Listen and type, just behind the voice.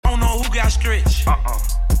stretch.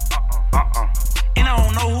 And I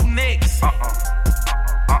don't know who next.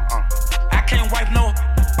 I can't wipe no.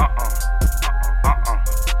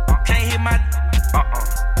 Can't hit my.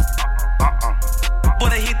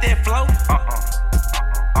 But I hit that flow.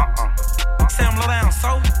 Say I'm low down,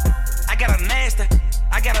 so I got a nasty.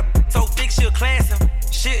 I got a so thick she'll class her.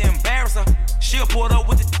 She'll embarrass her. She'll pull it up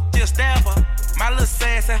with the she'll stab her. My little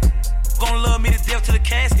sassy gon' love me to death till the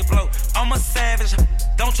casket blow. I'm a savage.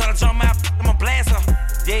 Don't try to jump out, I'ma blast her.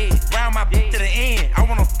 Yeah, round my to the end. I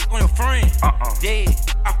wanna on your friend. Yeah,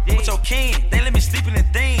 I with your kin. They let me sleep in the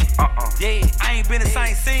den. Yeah, I ain't been the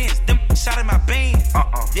same since. Them shot in my beam.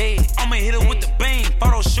 Yeah, I'ma hit her with the beam.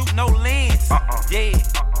 Photo shoot, no lens. Yeah,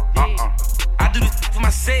 I do this for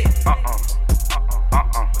my set.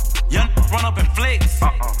 Young run up and flex.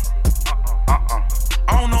 I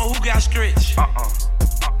don't know who got stretch.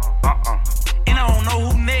 And I don't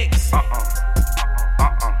know who next. I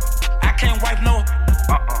can't wipe no.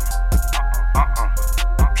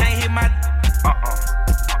 Can't hit my.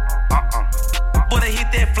 But I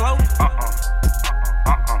hit that flow.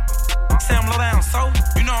 Say I'm low down, so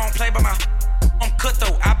you know I don't play by my. I'm cut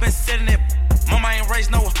though. I been sitting there. Mama ain't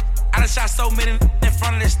raised no. I done shot so many in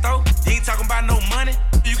front of that stove. You ain't talking about no money.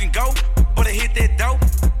 You can go, but I hit that dope.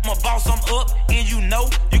 I'ma boss them up, and you know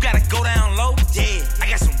you gotta go down low. Yeah, I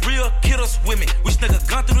got some real killers with me. We snuck a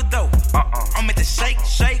gun through the door. I'm at the shake,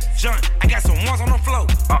 jump. I got some ones on the floor.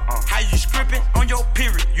 How you scripting on your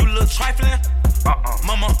period? You little trifling.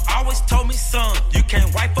 Mama always told me, son, you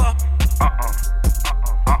can't wipe up.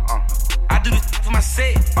 I do this for my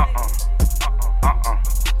set.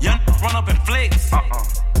 Young run up and flex.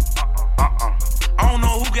 I don't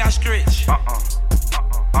know who got stretch.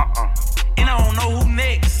 And I don't know who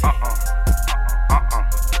next. I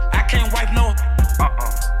can't wipe no.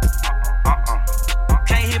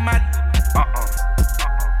 Can't hit my.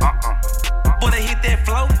 But I hit that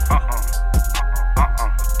flow.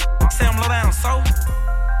 Say I'm low down, so.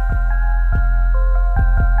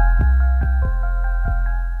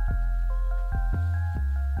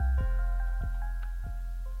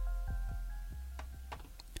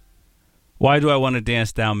 Why do I want to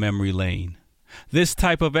dance down memory lane? This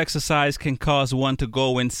type of exercise can cause one to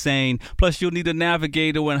go insane. Plus, you'll need a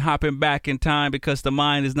navigator when hopping back in time because the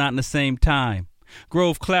mind is not in the same time.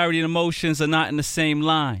 Growth, clarity, and emotions are not in the same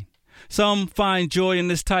line. Some find joy in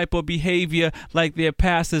this type of behavior like their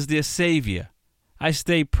past is their savior. I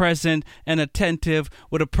stay present and attentive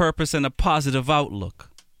with a purpose and a positive outlook.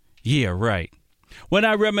 Yeah, right. When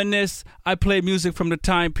I reminisce, I play music from the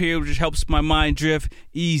time period which helps my mind drift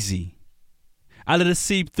easy. I let it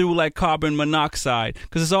seep through like carbon monoxide,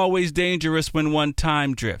 because it's always dangerous when one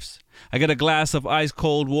time drifts. I get a glass of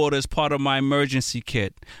ice-cold water as part of my emergency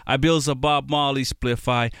kit. I build a Bob Marley spliff.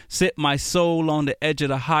 I sit my soul on the edge of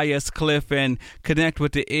the highest cliff and connect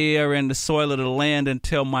with the air and the soil of the land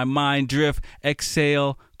until my mind drift,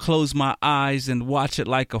 exhale, close my eyes, and watch it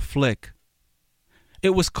like a flick.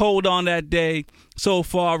 It was cold on that day, so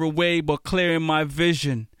far away but clear in my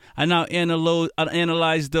vision. I now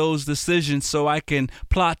analyze those decisions so I can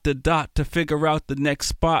plot the dot to figure out the next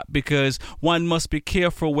spot, because one must be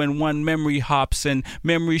careful when one memory hops, and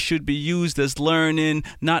memory should be used as learning,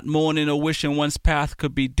 not mourning or wishing one's path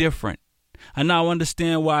could be different. I now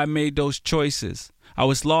understand why I made those choices. I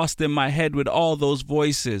was lost in my head with all those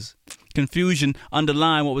voices. Confusion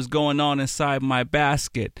underlined what was going on inside my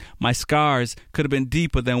basket. My scars could have been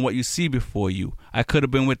deeper than what you see before you. I could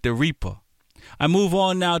have been with the Reaper. I move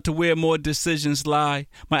on now to where more decisions lie.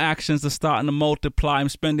 My actions are starting to multiply. I'm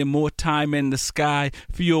spending more time in the sky.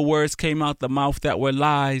 Fewer words came out the mouth that were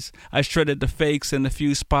lies. I shredded the fakes and the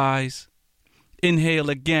few spies. Inhale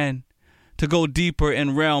again to go deeper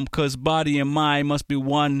in realm, 'cause body and mind must be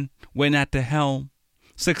one when at the helm.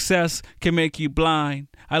 Success can make you blind.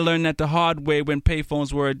 I learned that the hard way when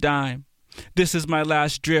payphones were a dime. This is my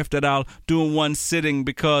last drift that I'll do in one sitting,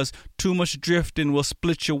 because too much drifting will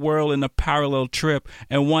split your world in a parallel trip,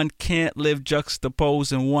 and one can't live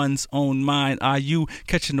juxtaposed in one's own mind. Are you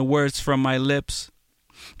catching the words from my lips?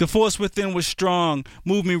 The force within was strong,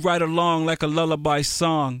 moved me right along like a lullaby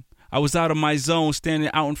song. I was out of my zone, standing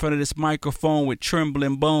out in front of this microphone with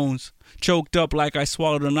trembling bones, choked up like I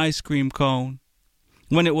swallowed an ice cream cone.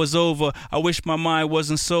 When it was over, I wished my mind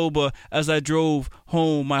wasn't sober. As I drove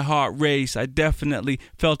home, my heart raced. I definitely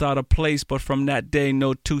felt out of place, but from that day,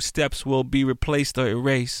 no 2 steps will be replaced or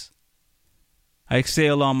erased. I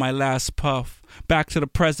exhaled on my last puff, back to the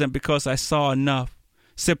present because I saw enough.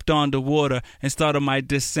 Sipped on the water and started my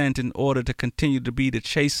descent in order to continue to be the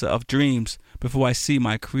chaser of dreams before I see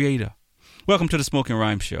my creator. Welcome to the Smoking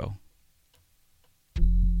Rhyme Show.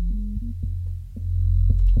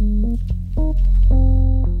 What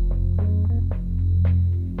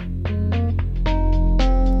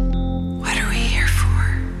are we here for?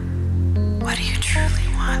 What do you truly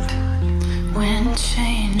want? When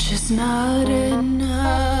change is not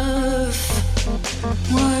enough,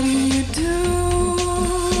 what do you do?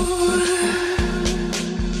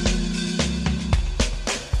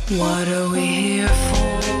 What are we here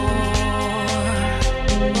for?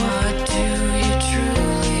 What do you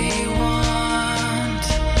truly want?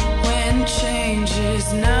 When change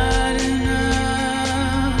is not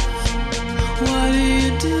enough, what do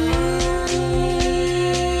you do?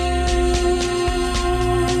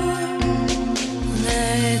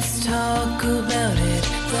 Let's talk about it,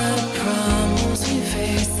 the problems we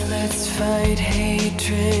face. Let's fight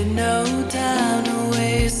hatred, no time to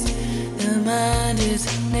waste. The mind is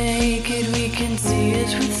naked, we can see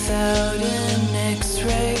it without an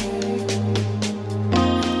X-ray.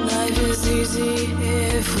 Life is easy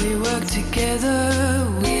if we work together.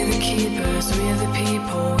 We're the keepers, we're the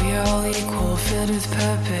people, we're all equal, filled with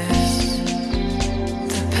purpose.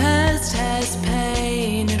 The past has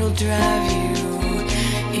pain, it'll drive you,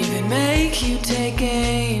 even make you take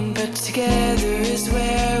aim. But together is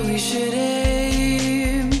where we should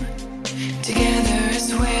aim. Together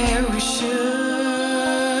is where we should.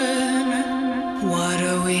 What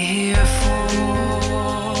are we here for?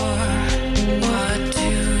 What do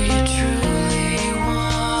you truly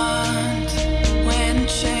want? When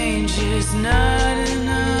change is not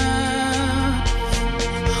enough,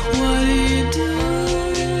 what do you do?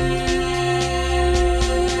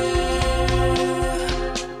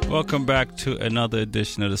 Welcome back to another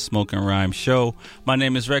edition of the Smoke and Rhyme Show. My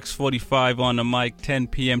name is Rex45 on the mic, 10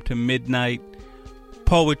 p.m. to midnight.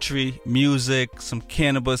 Poetry, music, some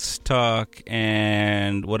cannabis talk,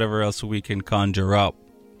 and whatever else we can conjure up.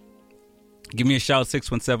 Give me a shout,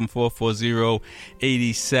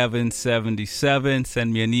 617-440-8777.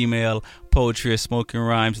 Send me an email,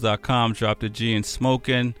 poetry@smokingrhymes.com. Drop the G in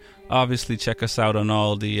smoking. Obviously, check us out on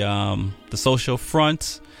all the social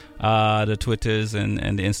fronts, the Twitters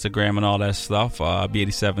and the Instagram and all that stuff.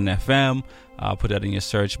 B87FM. Put that in your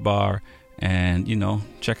search bar. And, you know,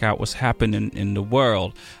 check out what's happening in the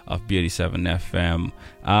world of B87FM.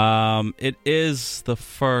 It is the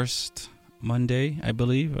first Monday, I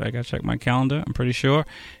believe. I got to check my calendar. I'm pretty sure.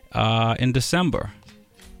 In December.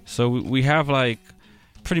 So we have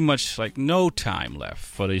pretty much no time left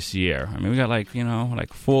for this year. I mean, we got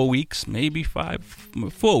 4 weeks, maybe 4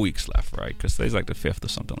 weeks left, right? Because today's the 5th or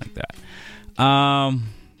something like that.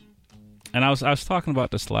 And I was talking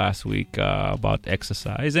about this last week about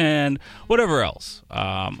exercise and whatever else.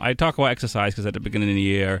 I talk about exercise because at the beginning of the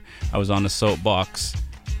year I was on the soapbox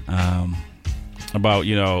about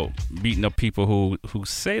beating up people who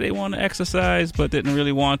say they want to exercise but didn't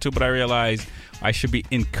really want to. But I realized I should be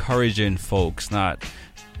encouraging folks, not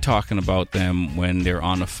talking about them when they're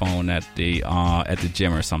on the phone at the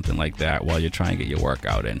gym or something like that while you're trying to get your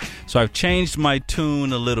workout in. So I've changed my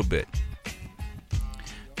tune a little bit.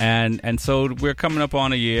 And so we're coming up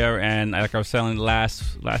on a year, and like I was telling I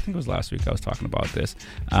think it was last week I was talking about this.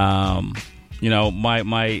 The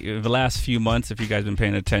last few months, if you guys been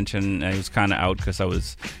paying attention, I was kind of out because I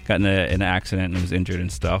was got in an accident and was injured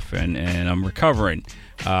and stuff, and I'm recovering.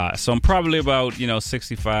 So I'm probably about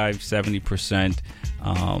 65-70%.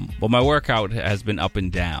 But my workout has been up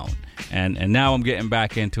and down, and now I'm getting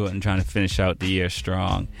back into it and trying to finish out the year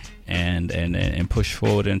strong, and push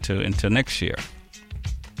forward into next year.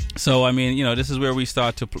 So, I mean, this is where we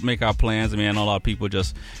start to make our plans. I mean, I know a lot of people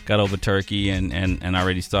just got over turkey and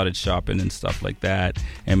already started shopping and stuff like that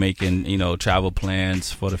and making, travel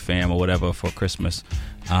plans for the fam or whatever for Christmas.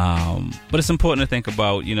 But it's important to think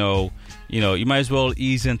about, you might as well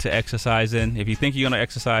ease into exercising. If you think you're going to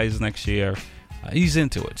exercise next year, ease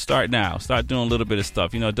into it. Start now. Start doing a little bit of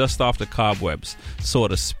stuff. Dust off the cobwebs, so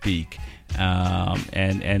to speak. And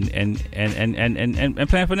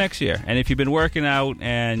plan for next year. And if you've been working out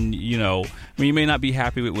and you may not be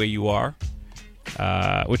happy with where you are,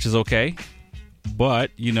 which is okay,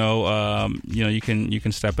 but you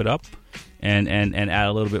can step it up and add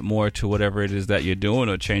a little bit more to whatever it is that you're doing,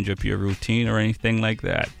 or change up your routine or anything like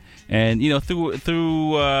that. And through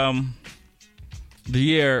the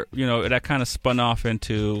year, that kind of spun off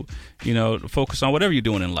into focus on whatever you're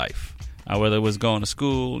doing in life. Whether it was going to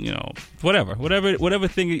school, whatever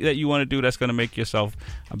thing that you want to do that's going to make yourself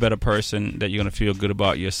a better person, that you're going to feel good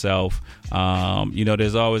about yourself.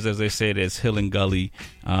 There's always, as they say, there's hill and gully,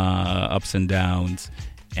 ups and downs,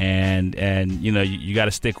 and you got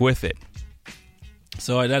to stick with it.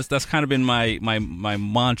 So that's kind of been my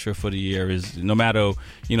mantra for the year is no matter,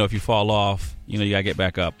 if you fall off, you know, you gotta get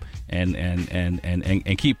back up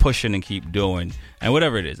and keep pushing and keep doing, and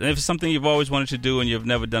whatever it is. And if it's something you've always wanted to do and you've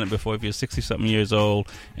never done it before, if you're 60-something years old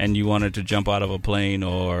and you wanted to jump out of a plane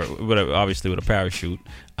or whatever, obviously with a parachute,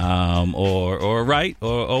 or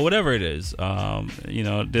whatever it is, you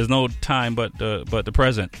know, there's no time but the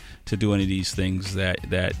present to do any of these things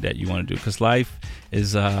that you want to do, because life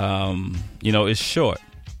is you know, is short.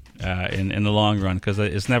 In the long run, because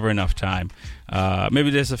it's never enough time.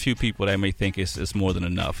 Maybe there's a few people that may think it's more than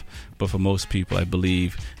enough, but for most people, I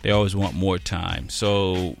believe they always want more time.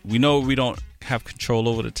 So we know we don't have control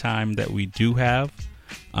over the time that we do have,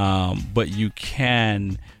 but you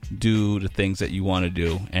can do the things that you want to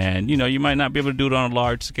do. And, you know, you might not be able to do it on a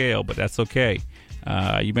large scale, but that's okay.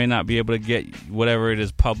 You may not be able to get whatever it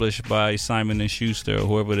is published by Simon & Schuster or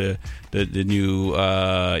whoever the new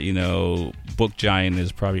you know, book giant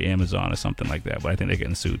is, probably Amazon or something like that, but I think they're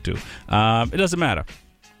getting sued too. It doesn't matter.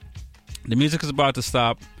 The music is about to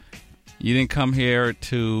stop. You didn't come here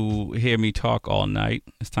to hear me talk all night.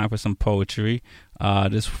 It's time for some poetry.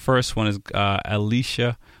 This first one is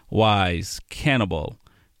Alicia Wise, Cannibal.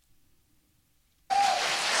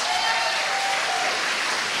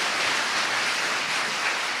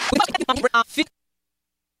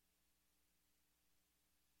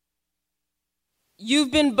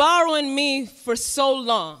 You've been borrowing me for so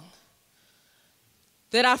long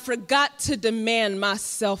that I forgot to demand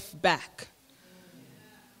myself back.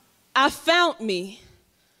 I found me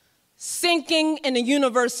sinking in a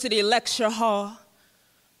university lecture hall,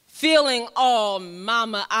 feeling all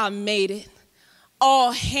mama, I made it,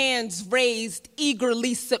 all hands raised,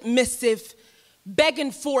 eagerly submissive,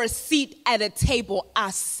 begging for a seat at a table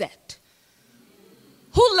I set.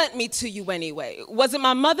 Who lent me to you anyway? Was it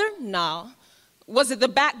my mother? No. Was it the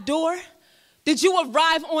back door? Did you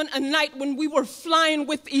arrive on a night when we were flying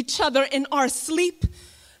with each other in our sleep?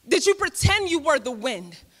 Did you pretend you were the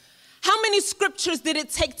wind? How many scriptures did it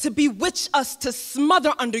take to bewitch us to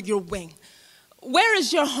smother under your wing? Where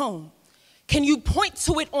is your home? Can you point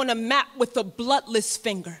to it on a map with a bloodless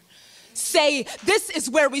finger? Say, this is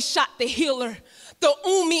where we shot the healer, the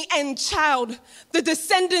Umi and child, the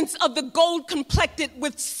descendants of the gold complected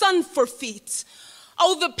with sun for feet.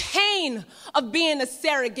 Oh, the pain of being a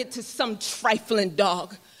surrogate to some trifling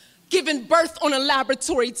dog, giving birth on a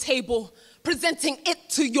laboratory table, presenting it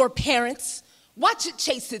to your parents. Watch it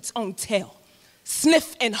chase its own tail,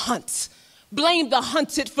 sniff and hunt. Blame the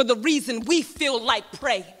hunted for the reason we feel like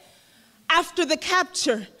prey. After the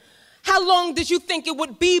capture, how long did you think it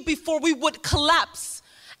would be before we would collapse?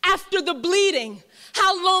 After the bleeding,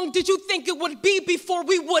 how long did you think it would be before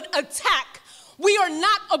we would attack? We are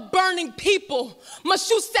not a burning people. Must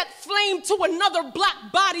you set flame to another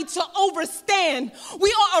black body to overstand?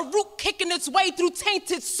 We are a root kicking its way through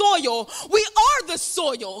tainted soil. We are the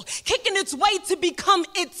soil, kicking its way to become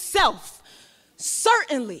itself.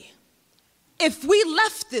 Certainly, if we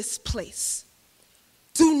left this place,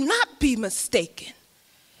 do not be mistaken.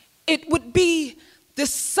 It would be the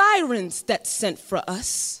sirens that sent for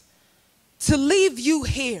us to leave you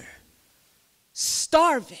here,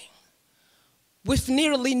 starving, with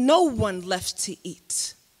nearly no one left to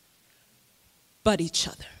eat but each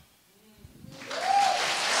other.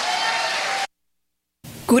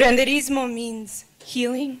 Curanderismo means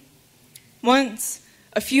healing. Once,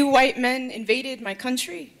 a few white men invaded my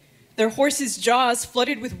country. Their horses' jaws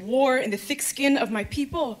flooded with war in the thick skin of my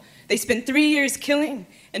people. They spent 3 years killing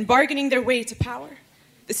and bargaining their way to power.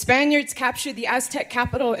 The Spaniards captured the Aztec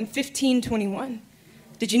capital in 1521.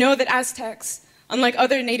 Did you know that Aztecs, unlike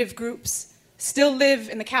other native groups, still live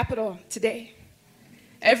in the capital today?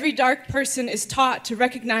 Every dark person is taught to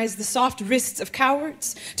recognize the soft wrists of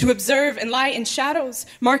cowards, to observe and lie in shadows,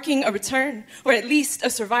 marking a return, or at least a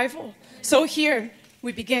survival. So here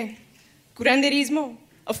we begin. Curanderismo,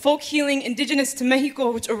 a folk healing indigenous to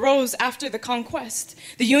Mexico which arose after the conquest,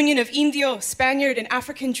 the union of Indio, Spaniard, and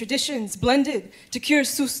African traditions blended to cure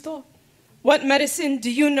susto. What medicine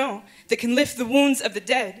do you know that can lift the wounds of the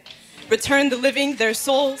dead, return the living their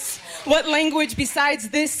souls? What language besides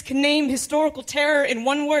this can name historical terror in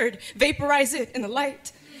one word, vaporize it in the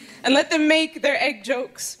light? And let them make their egg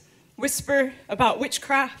jokes, whisper about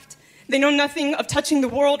witchcraft. They know nothing of touching the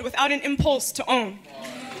world without an impulse to own.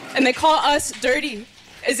 And they call us dirty,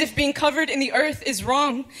 as if being covered in the earth is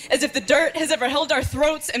wrong, as if the dirt has ever held our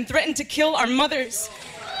throats and threatened to kill our mothers.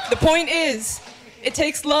 The point is, it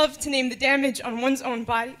takes love to name the damage on one's own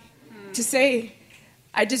body, to say,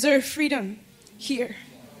 I deserve freedom here,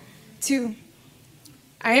 too.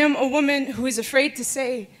 I am a woman who is afraid to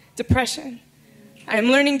say depression. I am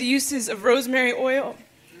learning the uses of rosemary oil.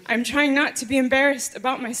 I'm trying not to be embarrassed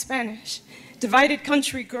about my Spanish. Divided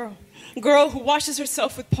country girl. Girl who washes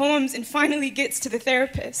herself with poems and finally gets to the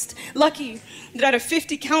therapist. Lucky that out of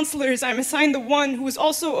 50 counselors, I'm assigned the one who is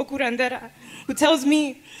also a curandera, who tells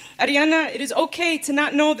me, Ariana, it is okay to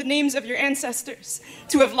not know the names of your ancestors,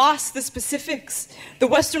 to have lost the specifics. The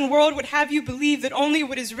Western world would have you believe that only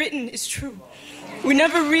what is written is true. We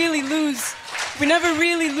never really lose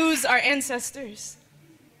our ancestors.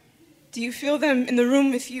 Do you feel them in the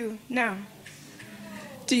room with you now?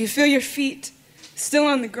 Do you feel your feet still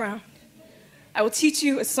on the ground? I will teach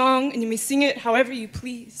you a song and you may sing it however you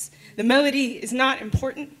please. The melody is not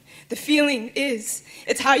important. The feeling is.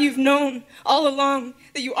 It's how you've known all along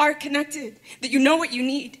that you are connected, that you know what you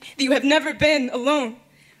need, that you have never been alone.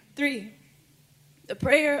 3. The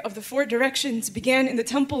prayer of the 4 directions began in the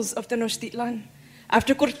temples of Tenochtitlan.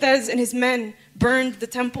 After Cortés and his men burned the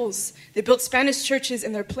temples, they built Spanish churches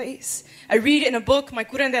in their place. I read in a book my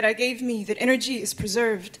curandera gave me that energy is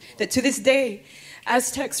preserved, that to this day,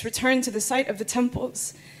 Aztecs return to the site of the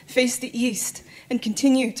temples, face the east, and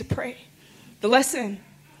continue to pray. The lesson: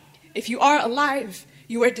 if you are alive,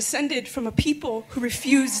 you are descended from a people who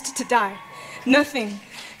refused to die. Nothing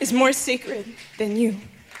is more sacred than you.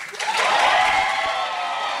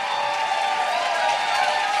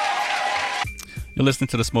 You're listening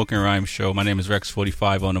to the Smoking Rhyme Show. My name is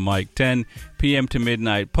Rex45 on the mic. 10 p.m. to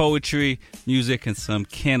midnight. Poetry, music, and some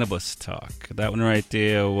cannabis talk. That one right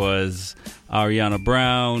there was Ariana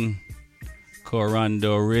Brown,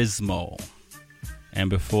 Curanderismo. And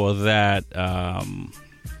before that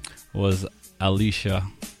was Alicia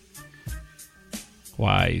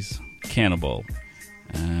Wise, Cannibal.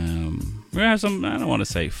 We have some, I don't want to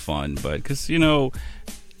say fun, but because, you know,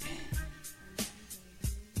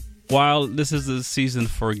 while this is the season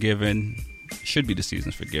for giving, should be the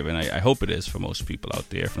season for giving. I hope it is for most people out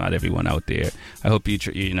there, if not everyone out there. I hope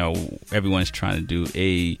everyone's trying to do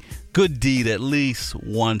a good deed at least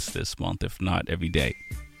once this month, if not every day.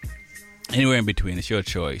 Anywhere in between, it's your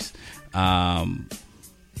choice.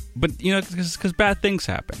 But because bad things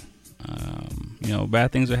happen.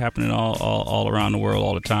 Bad things are happening all around the world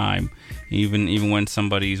all the time. Even when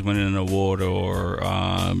somebody's winning an award or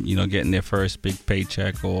getting their first big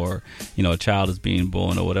paycheck, or a child is being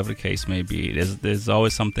born, or whatever the case may be, there's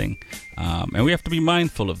always something, and we have to be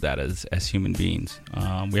mindful of that as human beings.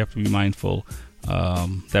 We have to be mindful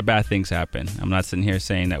that bad things happen. I'm not sitting here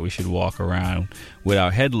saying that we should walk around with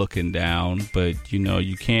our head looking down, but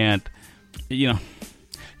you can't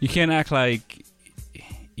act like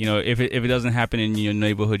if it doesn't happen in your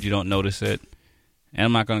neighborhood, you don't notice it. And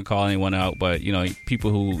I'm not going to call anyone out, but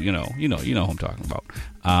people who who I'm talking about,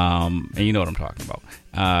 and you know what I'm talking about.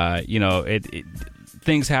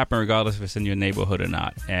 Things happen regardless if it's in your neighborhood or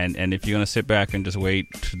not. And if you're going to sit back and just wait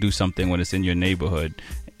to do something when it's in your neighborhood,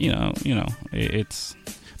 it's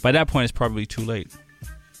by that point it's probably too late.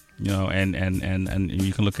 And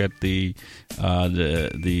you can look at the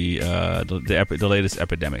latest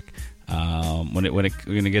epidemic. When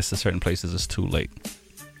it gets to certain places, it's too late.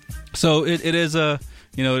 So it is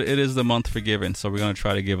the month for giving. So we're going to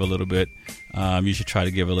try to give a little bit. You should try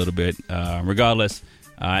to give a little bit, regardless.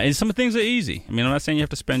 And some things are easy. I mean, I'm not saying you have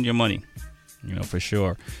to spend your money, for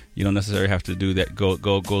sure. You don't necessarily have to do that. Go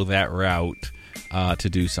that route to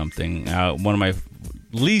do something. One of my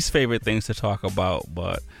least favorite things to talk about,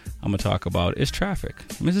 but I'm gonna talk about, is traffic.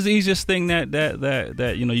 I mean, this is the easiest thing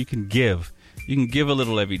that you can give. You can give a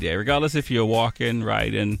little every day, regardless if you're walking,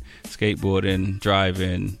 riding, skateboarding,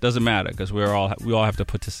 driving. Doesn't matter, because we all have to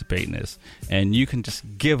participate in this, and you can just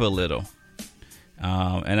give a little,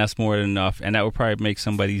 and that's more than enough. And that will probably make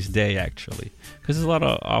somebody's day, actually, because there's a lot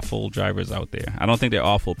of awful drivers out there. I don't think they're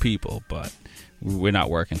awful people, but we're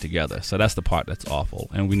not working together. So that's the part that's awful,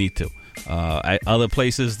 and we need to. Other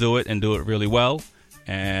places do it and do it really well.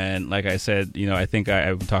 And like I said, I think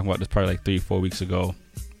I've been talking about this probably like 3-4 weeks ago,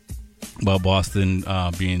 about Boston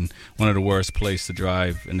being one of the worst places to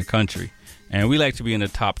drive in the country. And we like to be in the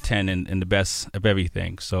top 10 in the best of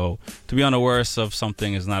everything. So to be on the worst of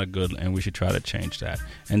something is not a good, and we should try to change that.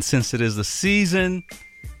 And since it is the season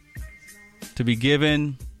to be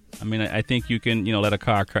given, I mean, I think you can, let a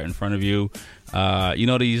car cut in front of you.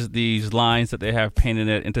 These lines that they have painted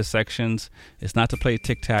at intersections. It's not to play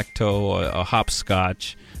tic-tac-toe or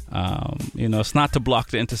hopscotch. It's not to block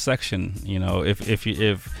the intersection.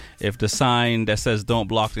 If the sign that says "Don't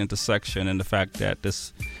block the intersection" and the fact that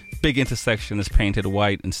this big intersection is painted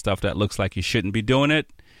white and stuff that looks like you shouldn't be doing it.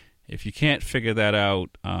 If you can't figure that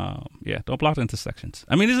out, don't block the intersections.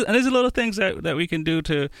 I mean, there's little things that we can do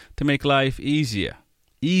to make life easier.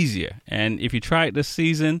 And if you try it this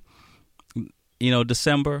season,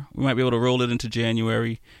 December, we might be able to roll it into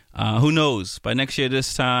January. Who knows? By next year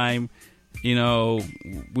this time,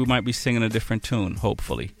 we might be singing a different tune,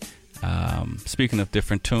 hopefully. Speaking of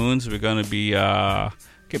different tunes, we're going to be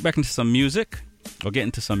get into some music.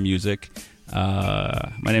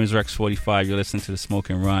 My name is Rex45. You're listening to the Smoke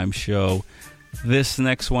and Rhyme Show. This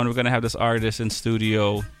next one, we're going to have this artist in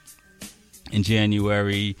studio in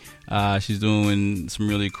January. She's doing some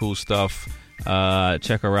really cool stuff.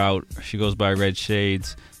 Check her out. She goes by Red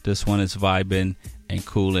Shades. This one is Vibin' and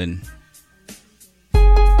Coolin'.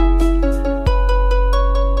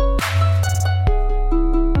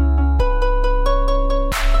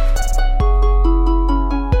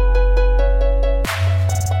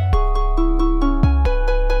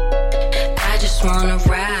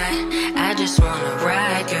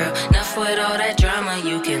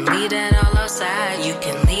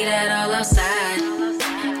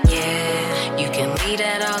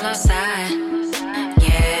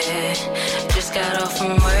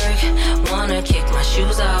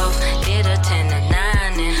 Shoes off, did a 10 to 9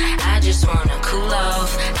 and I just wanna cool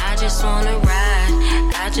off. I just wanna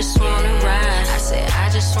ride, I just wanna ride. I said I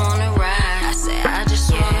just wanna ride, I said I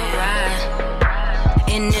just wanna ride.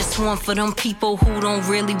 And this one for them people who don't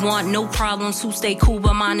really want no problems, who stay cool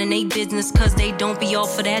by minding they business cause they don't be all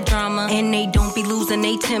for that drama. And they don't be losing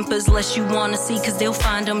they tempers less you wanna see cause they'll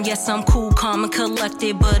find them. Yes, I'm cool, calm and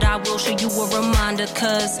collected, but I will show you a reminder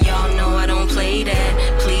cause y'all know I don't play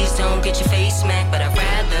that. Please don't get your face smacked, but I'd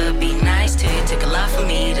rather be nice to you. Took a lot for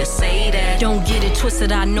me to say that. Don't get it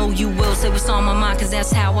twisted, I know you will say what's on my mind cause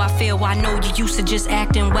that's how I feel. I know you used to just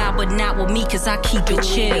acting wild, but not with me cause I keep it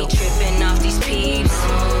chill. Be tripping off these peeps.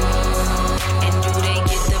 And do they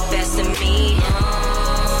get the best of me?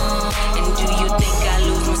 And do you think I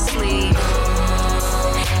lose my sleep?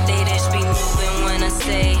 They just be moving when I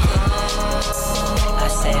say I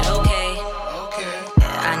said okay.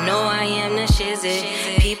 I know I am the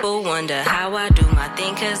shizzy. People wonder how I do my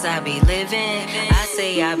thing cause I be living. I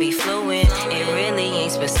say I be flowing, it really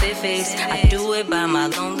ain't specifics. I do it by my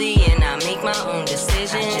lonely and I make my own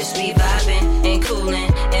decisions. Just be vibing and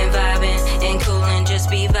cooling and vibing and cooling. Just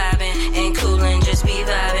be vibing and cooling. Just be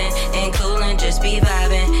vibing and cooling. Just be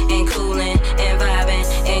vibing and cooling and vibing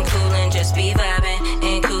and cooling. Just be vibing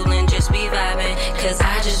and cooling. Just be vibing cause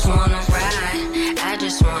I just wanna ride. I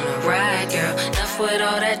just wanna ride, girl. Enough with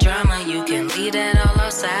all that drama. You can leave that all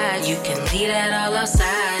outside. You can leave that all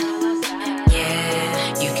outside.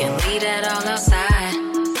 Yeah, you can leave that all outside.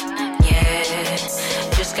 Yeah,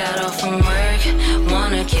 just got off from work.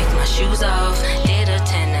 Wanna kick my shoes off. Did a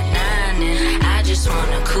 10 to 9 and I just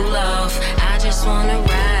wanna cool off. I just wanna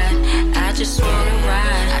ride. I just wanna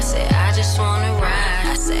ride. I said I just wanna ride.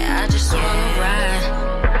 I said I just wanna ride.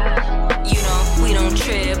 You know we don't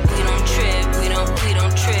trip. We don't trip. We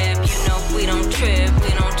don't trip. You know we don't trip.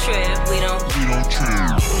 We don't trip. We don't trip.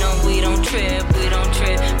 You know we don't trip. We don't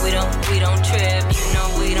trip. We don't trip. You know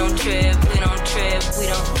we don't trip. We don't trip. We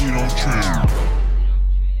don't trip.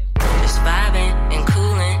 Just vibing and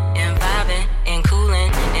cooling and vibing and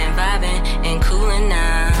cooling and vibing and cooling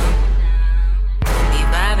now. Be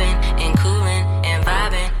vibing and cooling and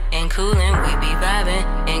vibing and cooling. We be vibing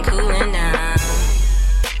and cooling now.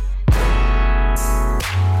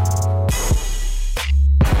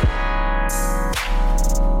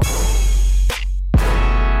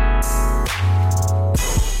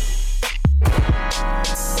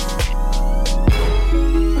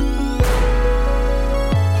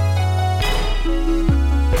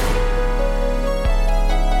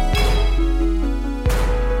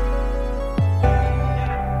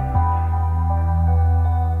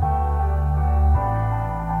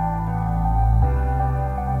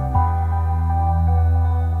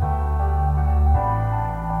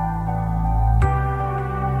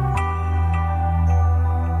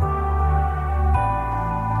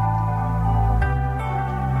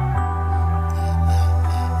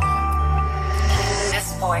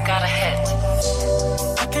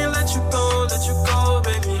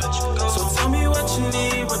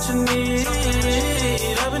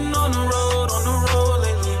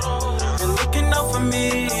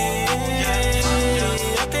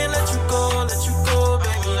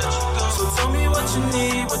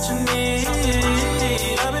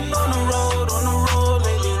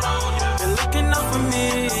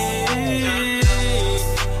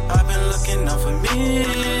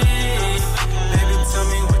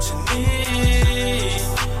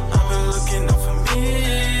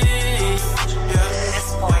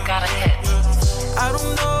 I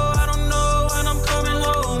don't know when I'm coming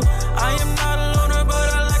home. I am not a loner,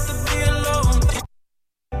 but I like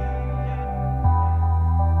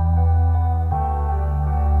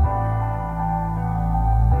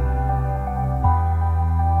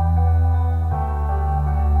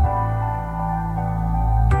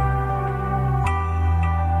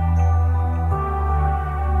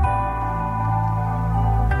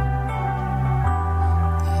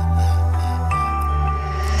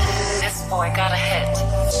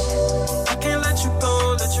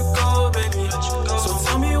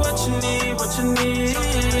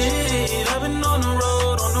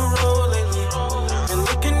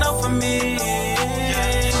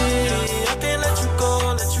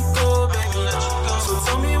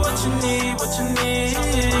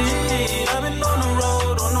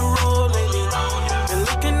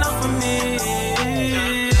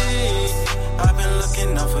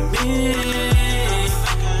need.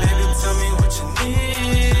 Baby, tell me what you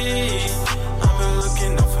need. I've been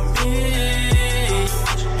looking out for me.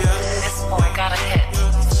 Yeah. This boy got a hit.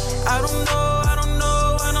 I don't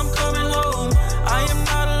know when I'm coming home. I am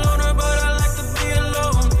not a loner, but I like to be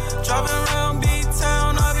alone. Driving around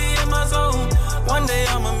B-Town, I be in my zone. One day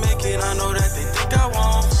I'ma make it, I know that they think I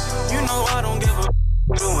won't. You know I don't give a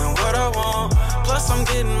doing what I want. Plus I'm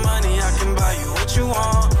getting money, I can buy you what you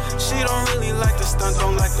want. She don't really like to stunt,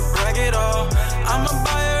 don't like to brag at all. I'ma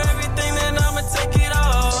buy her everything, then I'ma take it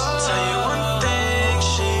all. Tell you one thing,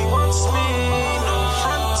 she wants me. No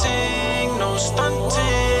fronting, no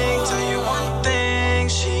stunting. Tell you one thing,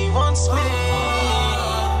 she wants me.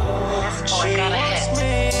 This boy got a hit.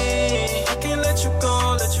 I can't let you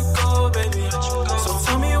go, baby. So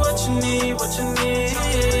tell me what you need, what you need.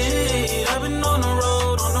 I've been on the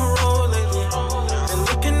road lately. Been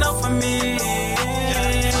looking out for me.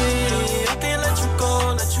 I can't let you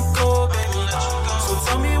go, baby. So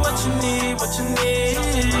tell me what you need, what you need.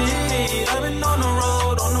 I've been on the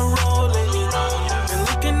road lately. Been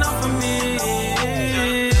looking out for me.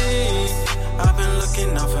 I've been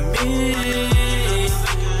looking out for me.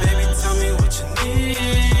 Baby, tell me what you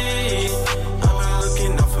need. I've been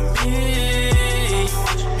looking out for me.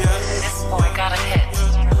 Yeah. This boy got a hit.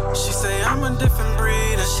 She say I'm a different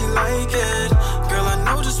breed and she like it. Girl, I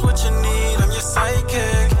know just what you need, I'm your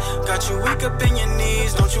psychic. Got you weak up in your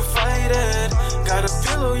knees, don't you fight it. Got a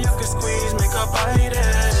pillow you can squeeze, make her bite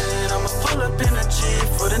it. I'ma pull up in a Jeep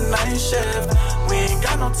for the night shift. We ain't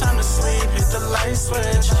got no time to sleep, hit the light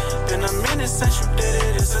switch. Been a minute since you did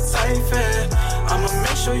it, it's a tight fit. I'ma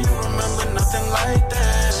make sure you remember nothing like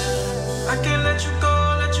that. I can't let you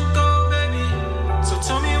go, baby. So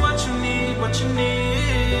tell me what you need, what you need.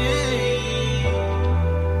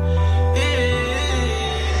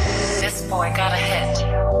 This boy got a hit.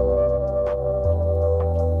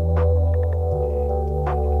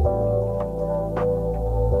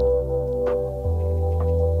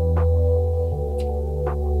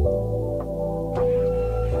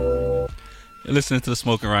 You're listening to the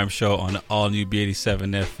Smoking Rhyme Show on the all new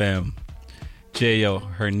B87 FM. J.O.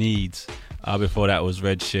 Her Needs. Before that was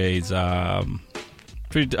Red Shades.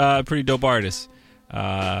 Pretty dope artist.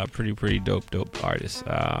 Pretty dope artist.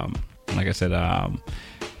 Like I said,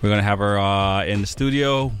 we're gonna have her in the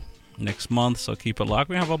studio next month, so keep it locked.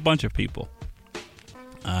 We have a bunch of people.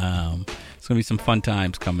 It's gonna be some fun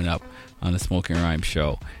times coming up on the Smoking Rhyme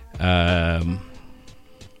Show.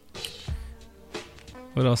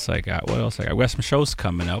 What else I got? We have some shows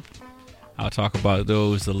coming up. I'll talk about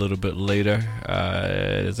those a little bit later.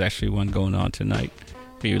 There's actually one going on tonight.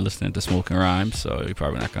 If you're listening to Smoking Rhymes, so you're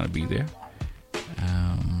probably not going to be there.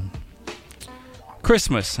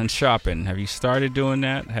 Christmas and shopping. Have you started doing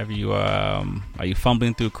that? Have you? Are you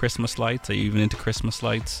fumbling through Christmas lights? Are you even into Christmas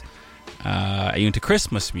lights? Are you into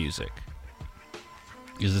Christmas music?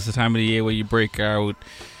 Is this the time of the year where you break out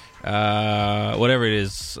whatever it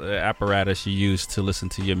is apparatus you use to listen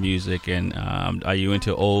to your music? And are you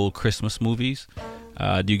into old Christmas movies?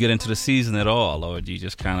 Do you get into the season at all, or do you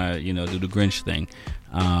just kind of do the Grinch thing?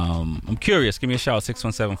 I'm curious. Give me a shout.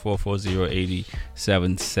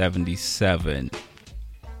 617-440-8777.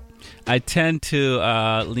 I tend to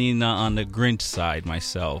lean on the Grinch side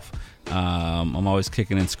myself. I'm always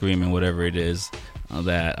kicking and screaming whatever it is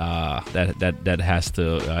that has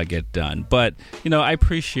to get done. But I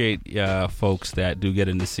appreciate folks that do get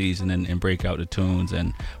in the season and break out the tunes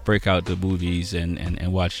and break out the movies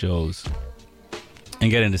and watch shows and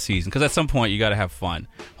get in the season, because at some point you got to have fun.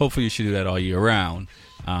 Hopefully you should do that all year round.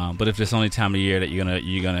 But if there's only time of year that you're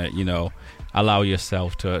gonna allow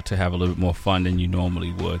yourself to have a little bit more fun than you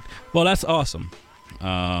normally would, well, that's awesome.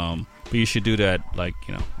 But you should do that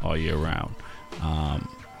all year round.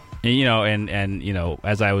 And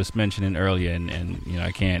as I was mentioning earlier, and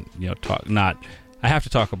I can't I have to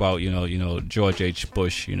talk about George H.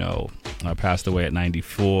 Bush. Passed away at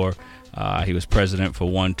 94. He was president for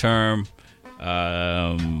one term.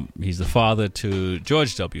 He's the father to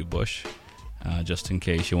George W. Bush. Just in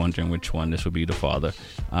case you're wondering which one, this would be the father.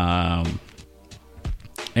 And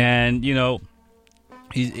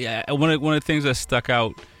he's one of the things that stuck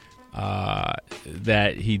out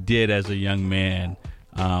that he did as a young man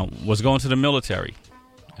was going to the military.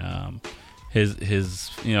 He's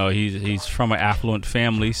from an affluent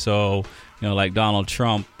family, so like Donald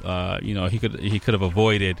Trump, he could have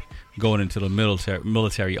avoided going into the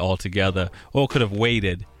military altogether, or could have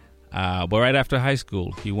waited. But right after high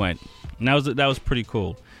school, he went, and that was pretty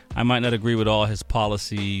cool. I might not agree with all his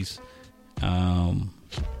policies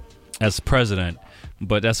as president,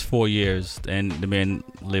 But that's 4 years, and the man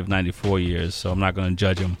lived 94 years, so I'm not going to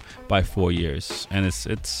judge him by 4 years. And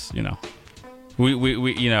it's you know,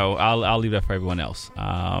 we I'll leave that for everyone else.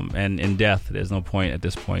 And in death, there's no point at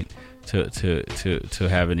this point to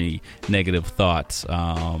have any negative thoughts,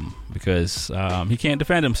 because he can't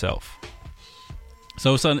defend himself.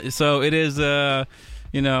 So it is it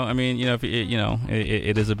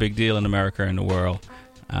is a big deal in America and the world.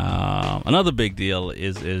 Another big deal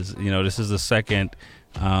is this is the second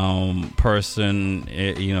person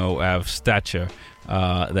of stature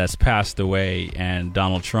that's passed away, and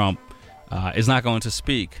Donald Trump is not going to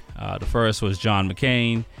speak. The first was John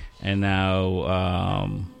McCain, and now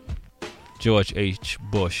George H.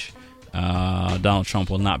 Bush. Donald Trump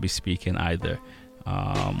will not be speaking either,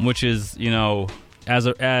 which is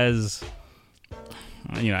as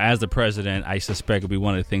the president, I suspect it'll be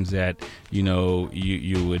one of the things that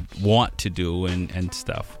you would want to do and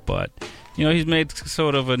stuff. But he's made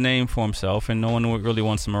sort of a name for himself, and no one really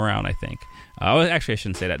wants him around, I think. Actually, I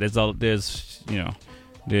shouldn't say that. There's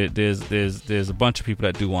a bunch of people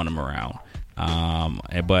that do want him around,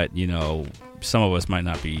 but some of us might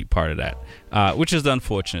not be part of that, which is the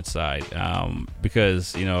unfortunate side,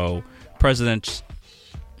 because presidents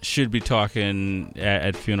should be talking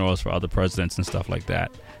at funerals for other presidents and stuff like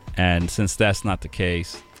that. And since that's not the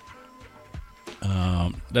case,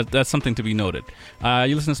 that's something to be noted.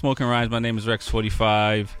 You listen to Smoking Rhymes. My name is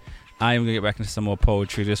Rex45. I am going to get back into some more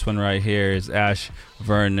poetry. This one right here is Ash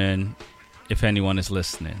Vernon, if anyone is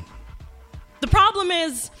listening. The problem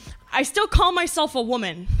is, I still call myself a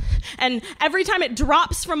woman, and every time it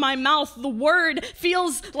drops from my mouth, the word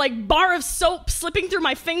feels like bar of soap slipping through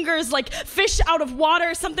my fingers, like fish out of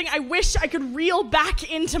water, something I wish I could reel back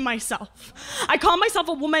into myself. I call myself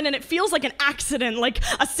a woman, and it feels like an accident, like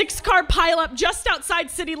a 6-car pileup just outside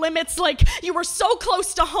city limits, like you were so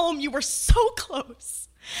close to home, you were so close.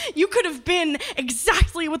 You could have been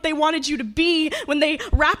exactly what they wanted you to be when they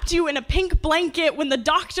wrapped you in a pink blanket, when the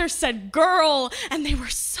doctor said girl, and they were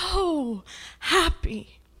so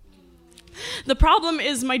happy. The problem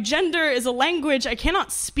is my gender is a language I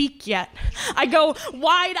cannot speak yet. I go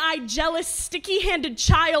wide-eyed, jealous, sticky-handed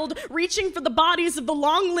child reaching for the bodies of the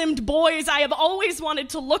long-limbed boys I have always wanted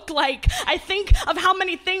to look like. I think of how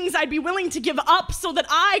many things I'd be willing to give up so that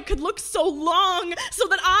I could look so long, so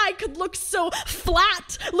that I could look so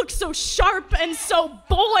flat, look so sharp and so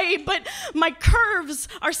boy, but my curves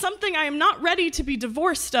are something I am not ready to be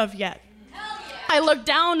divorced of yet. I look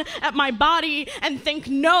down at my body and think,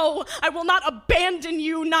 no, I will not abandon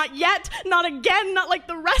you, not yet, not again, not like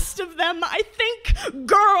the rest of them. I think,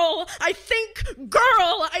 girl,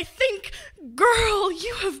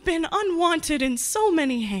 you have been unwanted in so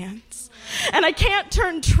many hands. And I can't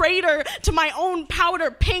turn traitor to my own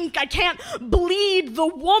powder pink. I can't bleed the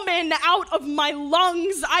woman out of my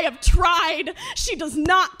lungs. I have tried. She does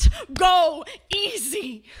not go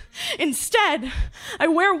easy. Instead, I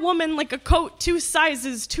wear woman like a coat 2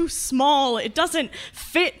 sizes too small. It doesn't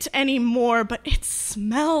fit anymore, but it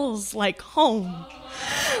smells like home.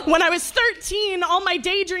 When I was 13, all my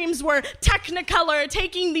daydreams were Technicolor,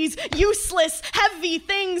 taking these useless, heavy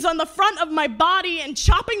things on the front of my body and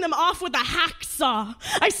chopping them off with a hacksaw.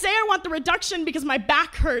 I say I want the reduction because my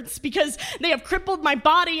back hurts, because they have crippled my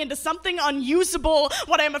body into something unusable.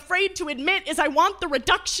 What I'm afraid to admit is I want the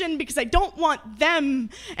reduction because I don't want them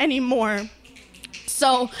anymore.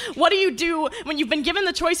 So, what do you do when you've been given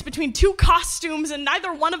the choice between 2 costumes and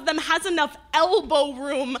neither one of them has enough elbow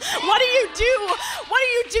room? What do you do? What do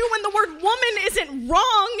you do when the word woman isn't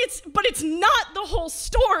wrong, but it's not the whole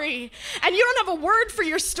story? And you don't have a word for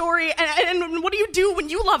your story, and what do you do when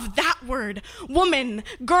you love that word? Woman,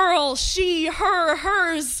 girl, she, her,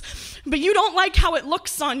 hers. But you don't like how it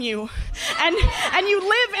looks on you. And you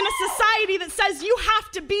live in a society that says you have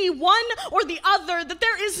to be one or the other, that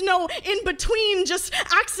there is no in-between, just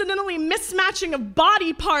accidentally mismatching of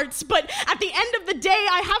body parts. But at the end of the day,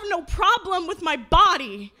 I have no problem with my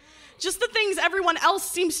body. Just the things everyone else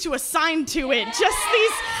seems to assign to it. Just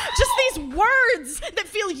these words that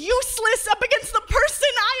feel useless up against the person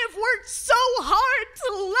I have worked so hard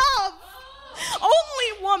to love.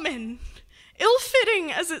 Only woman.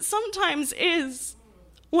 Ill-fitting as it sometimes is,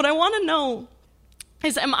 what I want to know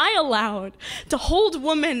is, am I allowed to hold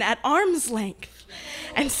woman at arm's length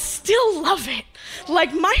and still love it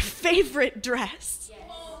like my favorite dress?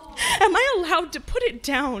 Am I allowed to put it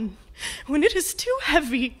down when it is too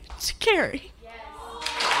heavy to carry?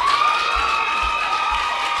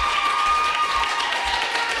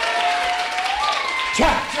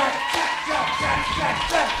 Track, track, track, track, track, track,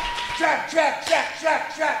 track. Track, track, track,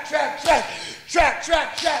 track, track, track, track, track, track,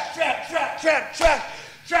 track, track, track, track, track,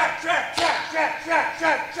 Trap, trap, trap, trap, trap,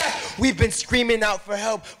 trap, trap. We've been screaming out for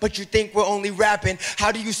help, but you think we're only rapping.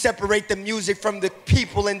 How do you separate the music from the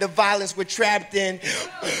people and the violence we're trapped in?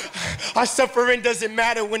 Our suffering doesn't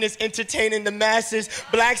matter when it's entertaining the masses.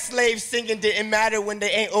 Black slaves singing didn't matter when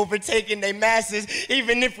they ain't overtaking their masses.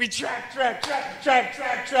 Even if we trap, trap, trap, trap,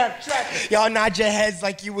 trap, trap, trap. Y'all nod your heads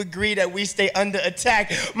like you agree that we stay under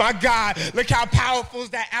attack. My God, look how powerful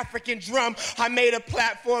is that African drum. I made a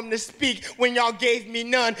platform to speak when y'all gave me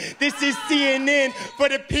none. This is CNN for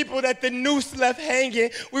the people that the noose left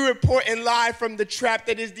hanging. We reporting live from the trap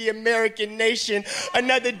that is the American nation.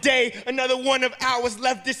 Another day, another one of ours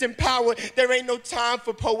left disempowered. There ain't no time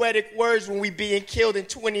for poetic words when we being killed in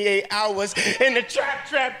 28 hours. In the trap,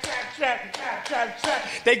 trap, trap, trap, trap, trap, trap.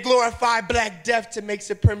 They glorify black death to make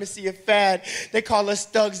supremacy a fad. They call us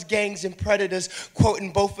thugs, gangs, and predators,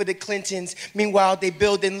 quoting both of the Clintons. Meanwhile, they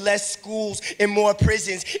building less schools and more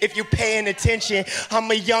prisons. If you're paying attention,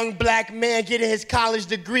 I'm a young black man getting his college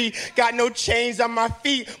degree. Got no chains on my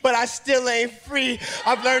feet, but I still ain't free.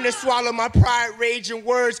 I've learned to swallow my pride, rage, and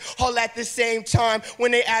words all at the same time.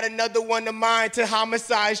 When they add another one of mine to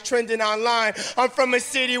homicides trending online. I'm from a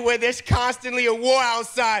city where there's constantly a war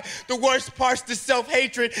outside. The worst part's the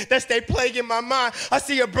self-hatred that stay plaguing my mind. I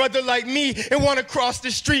see a brother like me and want to cross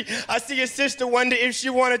the street. I see a sister wonder if she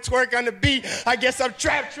want to twerk on the beat. I guess I'm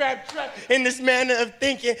trapped in this manner of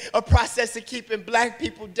thinking. A process of keeping black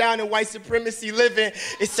people down and white supremacy living.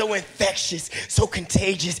 It's so infectious, so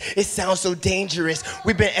contagious. It sounds so dangerous.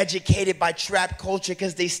 We've been educated by trap culture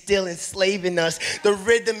because they still enslaving us. The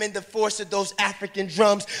rhythm and the force of those African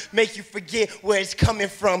drums make you forget where it's coming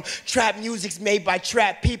from. Trap music's made by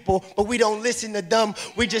trap people, but we don't listen to them.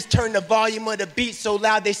 We just turn the volume of the beat so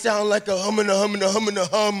loud they sound like a hum and a hum and a hum and a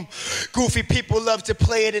hum. Goofy people love to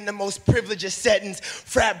play it in the most privileged of settings.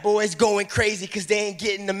 Frat boys going crazy because they ain't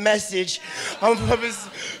getting the message.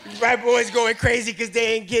 Frat boys going crazy because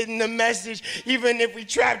they ain't getting the message. Even if we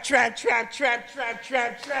trap.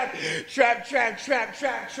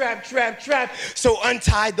 So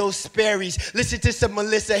untie those Sperry's. Listen to some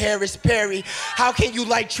Melissa Harris Perry. How can you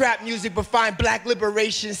like trap music but find black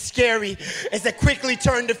liberation scary? As I quickly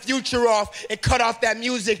turn the future off and cut off that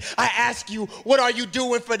music, I ask you, what are you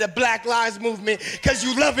doing for the Black Lives Movement? Because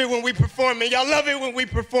you love it when we perform it. Y'all love it when we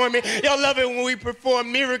perform it. Y'all love it when we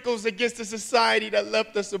perform miracles against a society that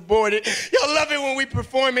left us aborted. Y'all love it when we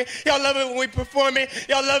perform it. Y'all love it when we perform it.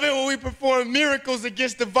 Y'all love it when we perform miracles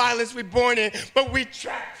against the violence we're born in. But we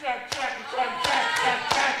trap.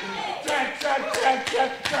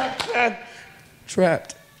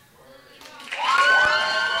 Trapped.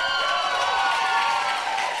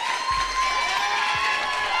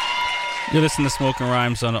 You're listening to Smoking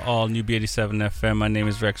Rhymes on the all new B87 FM. My name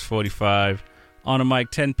is Rex45. On the mic,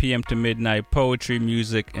 10 p.m. to midnight, poetry,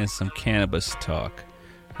 music, and some cannabis talk.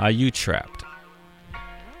 Are you trapped?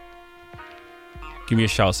 Give me a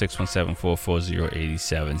shout,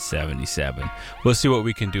 617-440-8777. We'll see what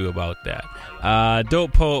we can do about that.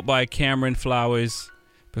 Dope Poet by Cameron Flowers.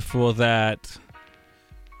 Before that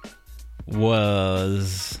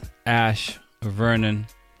was Ash Vernon.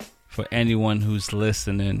 For anyone who's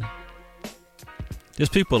listening, there's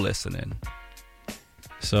people listening,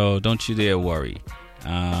 so don't you dare worry.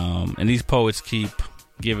 And these poets keep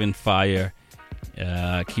giving fire,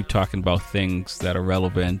 keep talking about things that are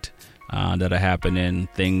relevant, that are happening,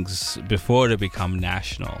 things before they become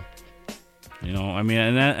national. You know, I mean,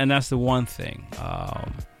 and that's the one thing.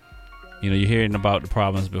 You're hearing about the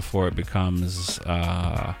problems before it becomes,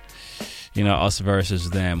 us versus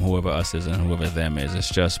them, whoever us is and whoever them is. It's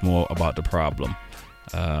just more about the problem.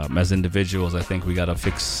 As individuals, I think we got to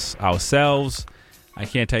fix ourselves. I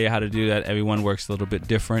can't tell you how to do that. Everyone works a little bit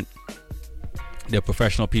different. There are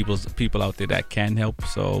professional people out there that can help.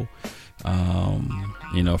 So,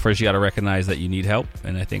 first you got to recognize that you need help.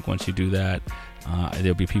 And I think once you do that,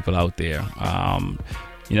 there'll be people out there.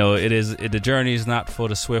 The journey is not for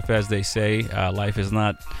the swift, as they say. Life is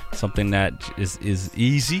not something that is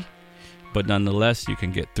easy, but nonetheless, you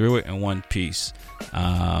can get through it in one piece.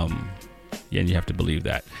 And you have to believe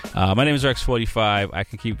that. My name is Rex45. I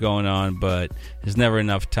can keep going on, but there's never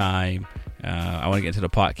enough time. I want to get into the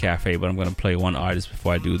Pot Cafe, but I'm going to play one artist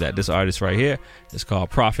before I do that. This artist right here is called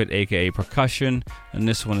Prophet, a.k.a. Percussion, and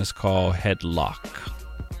this one is called Headlock.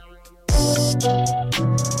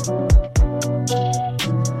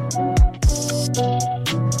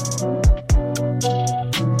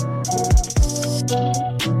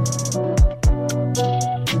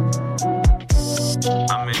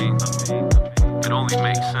 It only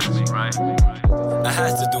makes sense, right? I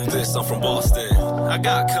had to do this, I'm from Boston. I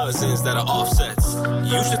got cousins that are offsets.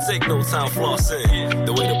 You should take no time flossing.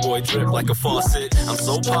 The way the boy drip like a faucet. I'm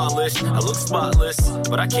so polished, I look spotless,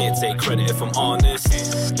 but I can't take credit if I'm honest.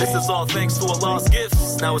 This is all thanks to Allah's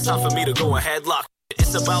gifts. Now it's time for me to go and headlock.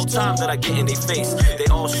 It's about time that I get in their face. They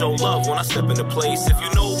all show love when I step into place. If you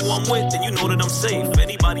know who I'm with, then you know that I'm safe.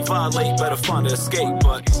 Anybody violate, better find an escape.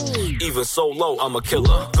 But even so low, I'm a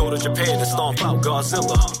killer. Go to Japan and stomp out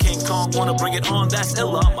Godzilla. King Kong wanna bring it on, that's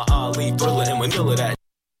illa. I'm a Ali, Thriller, and Manila that.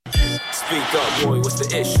 Speak up, boy, what's the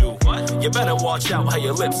issue? You better watch out how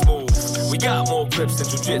your lips move. We got more grips than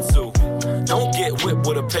jiu-jitsu. Don't get whipped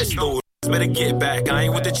with a pistol. Better get back, I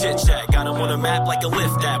ain't with the chit-chat. Got him on a map like a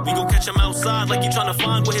lift app. We gon' catch him outside like you tryna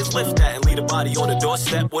find where his lift at. And leave the body on the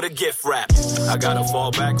doorstep with a gift wrap. I gotta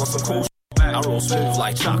fall back on some cool shit. I roll smooth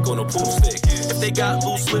like chalk on a pool stick. If they got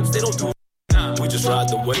loose lips, they don't do. We just ride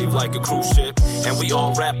the wave like a cruise ship. And we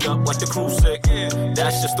all wrapped up like the cruise sick.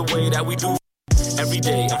 That's just the way that we do. Every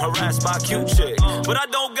day I'm harassed by a cute chick, but I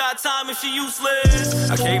don't got time if she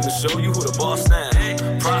useless. I came to show you who the boss now.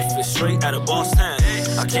 Profit straight out of Boston.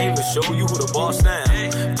 I came to show you who the boss now.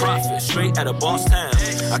 Profit straight out of Boston.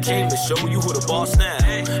 I came to show you who the boss now.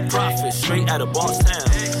 Profit straight out of Boston.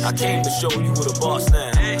 I came to show you who the boss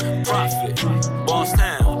now. Profit,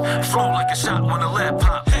 Boston. Flow like a shot when the lead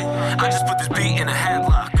pop. I just put this beat in a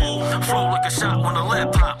headlock. Flow like a shot when the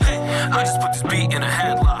lead pop. I just put this beat in a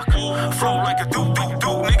headlock. Flow like a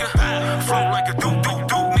do-do-do, nigga. Flow like a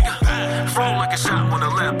do-do-do, nigga. Flow like a shot when the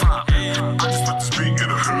lead pop. I just put this beat in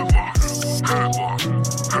a headlock. Headlock,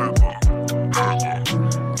 headlock, headlock.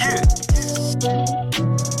 Yeah.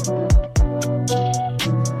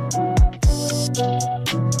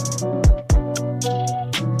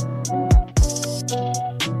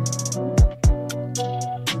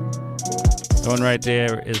 Going right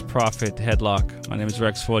there is Prophet Headlock. My name is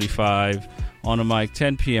Rex45. On the mic,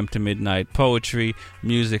 10 p.m. to midnight. Poetry,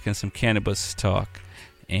 music, and some cannabis talk.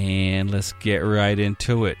 And let's get right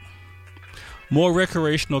into it. More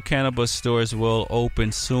recreational cannabis stores will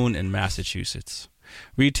open soon in Massachusetts.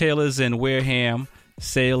 Retailers in Wareham,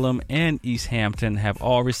 Salem, and East Hampton have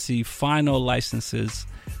all received final licenses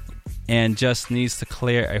and just needs to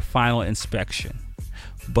clear a final inspection.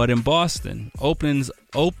 But in Boston, openings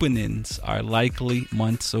are likely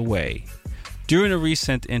months away. During a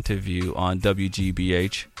recent interview on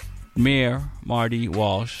WGBH, Mayor Marty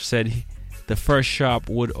Walsh said the first shop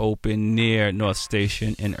would open near North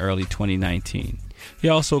Station in early 2019. He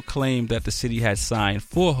also claimed that the city had signed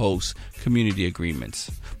 4 host community agreements,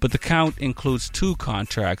 but the count includes 2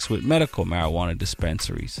 contracts with medical marijuana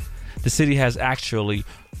dispensaries. The city has actually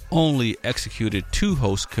only executed 2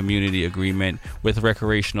 host community agreement with a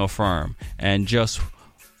recreational firm, and just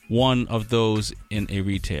one of those in a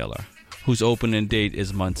retailer, whose opening date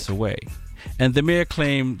is months away. And the mayor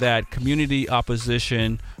claimed that community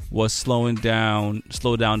opposition was slow down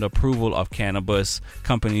the approval of cannabis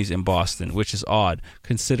companies in Boston, which is odd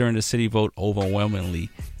considering the city vote overwhelmingly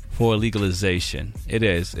for legalization. It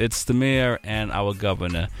is. It's the mayor and our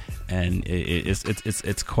governor, and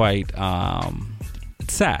it's quite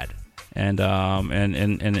it's sad, and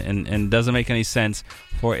doesn't make any sense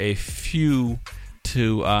for a few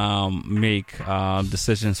to make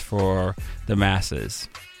decisions for the masses.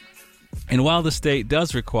 And while the state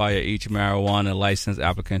does require each marijuana license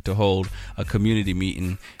applicant to hold a community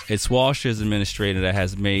meeting, it's Walsh's administrator that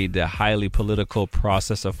has made the highly political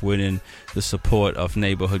process of winning the support of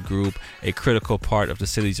neighborhood group a critical part of the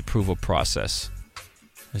city's approval process.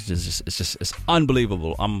 It's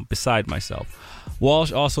unbelievable. I'm beside myself.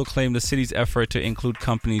 Walsh also claimed the city's effort to include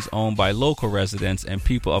companies owned by local residents and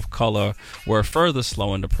people of color were further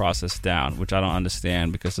slowing the process down, which I don't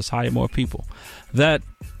understand because let's hire more people. That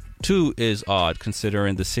too is odd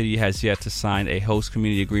considering the city has yet to sign a host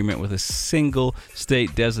community agreement with a single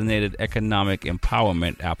state designated economic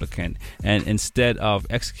empowerment applicant, and instead of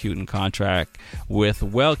executing contract with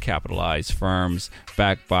well-capitalized firms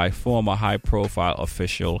backed by former high-profile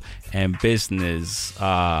official and business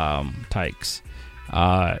tykes.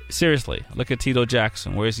 Seriously, look at Tito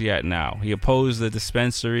Jackson. Where's he at now? He opposed the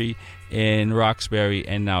dispensary in Roxbury,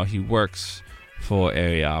 and now he works for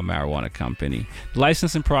a marijuana company. The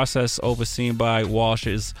licensing process overseen by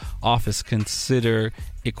Walsh's office consider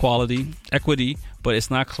equity, but it's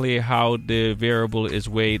not clear how the variable is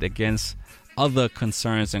weighed against other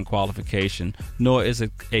concerns and qualification, nor is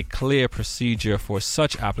it a clear procedure for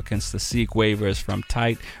such applicants to seek waivers from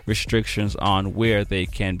tight restrictions on where they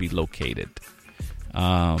can be located.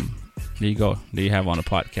 There you go. There you have on the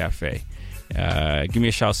Pot Cafe. Give me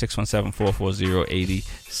a shout,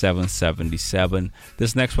 617-440-8777.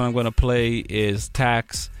 This next one I'm going to play is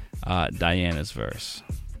Tax Diana's verse.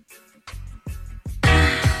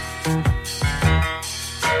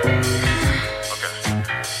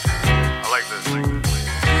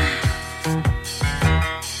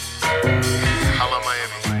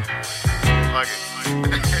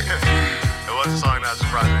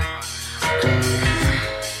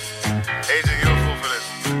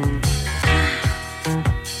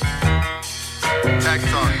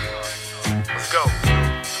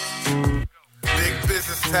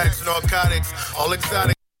 Tax, narcotics, all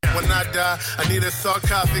exotic. When I die, I need a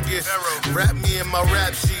sarcophagus. Wrap me in my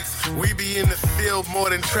rap sheets. We be in the field more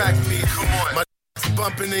than track meets. Come on. My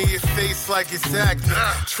bumping in your face like it's acting.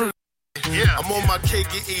 True. Yeah. I'm on my cake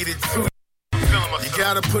and eat it too. You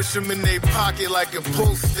gotta push them in their pocket like a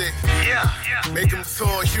pool stick. Yeah. Make them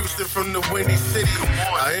tour Houston from the Windy City.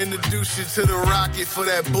 I introduce you to the Rocket for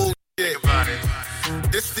that bullshit. Think about it.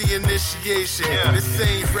 This the initiation. This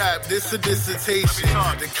ain't rap, this a dissertation.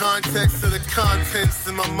 The context of the contents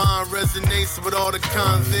in my mind resonates with all the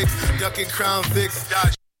convicts. Ducking Crown Vics.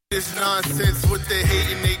 This nonsense, what they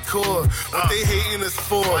hating they core. What they hating us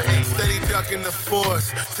for. Steady ducking the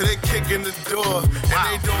force. Till they kicking the door.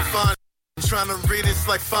 And they don't find trying to read it's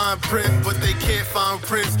like fine print, but they can't find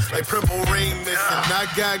prints like Purple Rain missing. I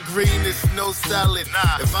got green, it's no salad.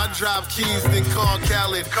 If I drop keys, then call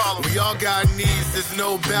Khaled. We all got needs, there's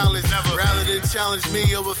no balance. Rather than challenge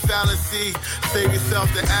me over fallacy, save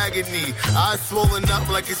yourself the agony. Eyes swollen up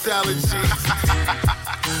like it's allergies.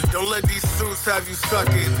 Don't let these suits have you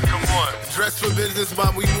sucking. Come on. Dress for business,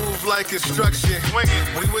 but we move like instruction. We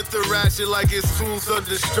with the ratchet like it's tools of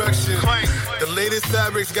destruction. The latest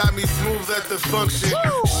fabrics got me smooth at the function.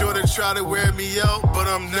 Sure to try to wear me out, but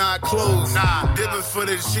I'm not close. Dipping for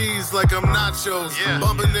the cheese like I'm nachos.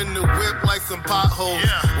 Bumping in the whip like some potholes.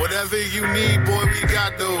 Whatever you need, boy, we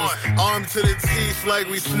got those. Arm to the teeth like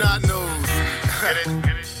we snot nose. Get it?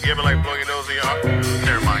 You ever like blow your nose in your arm?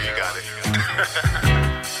 Never mind, you got it.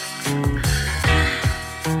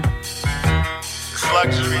 It's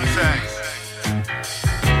luxury tax.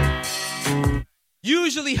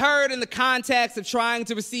 Usually heard in the context of trying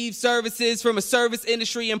to receive services from a service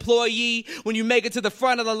industry employee. When you make it to the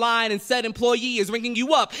front of the line and said employee is ringing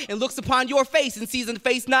you up and looks upon your face and sees a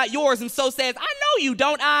face not yours and so says, I know you,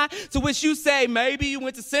 don't I? To which you say, maybe you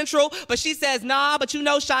went to Central, but she says, nah, but you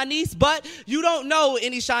know Shanice, but you don't know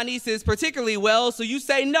any Shanices particularly well, so you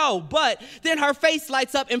say no, but then her face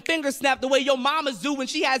lights up and finger snap the way your mamas do when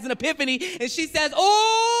she has an epiphany and she says,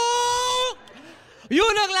 oh, you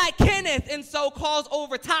look like Kenneth, and so calls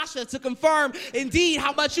over Tasha to confirm indeed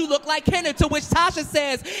how much you look like Kenneth, to which Tasha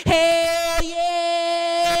says, hell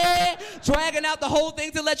yeah, dragging out the whole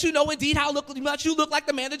thing to let you know indeed how much you look like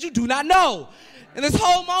the man that you do not know. And this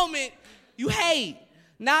whole moment, you hate,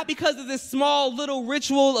 not because of this small little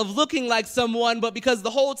ritual of looking like someone, but because the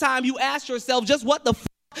whole time you ask yourself, just what the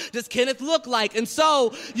does Kenneth look like? And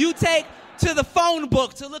so you take to the phone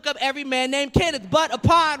book to look up every man named Kenneth. But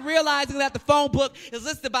upon realizing that the phone book is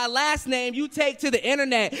listed by last name, you take to the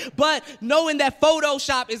internet. But knowing that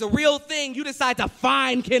Photoshop is a real thing, you decide to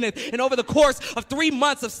find Kenneth. And over the course of 3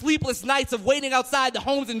 months of sleepless nights of waiting outside the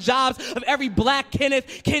homes and jobs of every black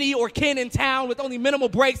Kenneth, Kenny, or Ken in town with only minimal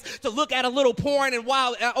breaks to look at a little porn, and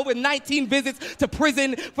while over 19 visits to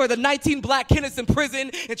prison for the 19 black Kenneths in prison,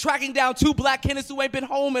 and tracking down 2 black Kenneths who ain't been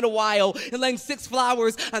home in a while, and laying 6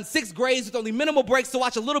 flowers on 6 graves with only minimal breaks to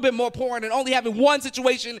watch a little bit more porn, and only having one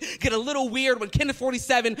situation get a little weird when Kenneth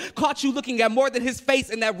 47 caught you looking at more than his face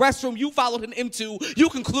in that restroom you followed him into, you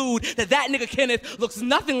conclude that that nigga Kenneth looks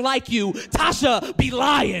nothing like you. Tasha be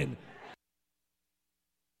lying.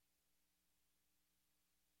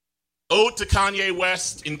 Ode to Kanye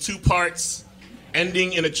West in 2 parts,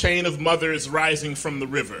 ending in a chain of mothers rising from the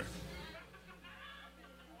river.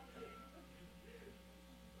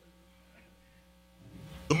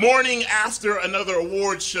 The morning after another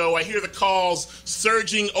award show, I hear the calls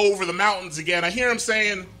surging over the mountains again. I hear him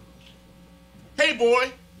saying, hey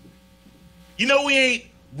boy, you know we ain't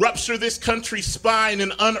rupture this country's spine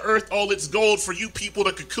and unearth all its gold for you people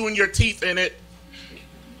to cocoon your teeth in it.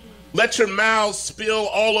 Let your mouths spill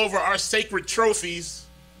all over our sacred trophies.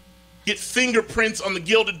 Get fingerprints on the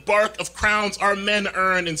gilded bark of crowns our men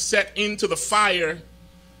earn and set into the fire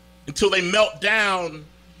until they melt down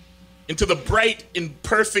into the bright and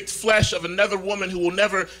perfect flesh of another woman who will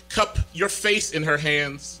never cup your face in her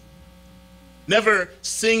hands. Never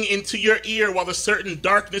sing into your ear while the certain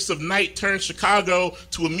darkness of night turns Chicago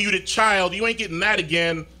to a muted child. You ain't getting that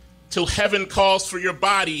again till heaven calls for your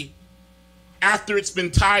body after it's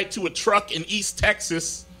been tied to a truck in East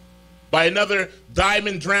Texas by another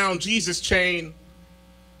diamond-drowned Jesus chain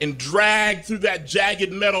and dragged through that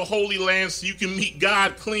jagged metal holy land so you can meet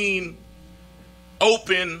God clean,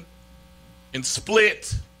 open, and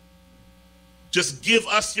split. Just give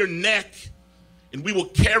us your neck, and we will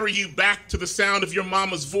carry you back to the sound of your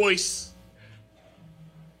mama's voice.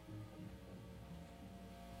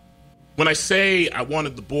 When I say I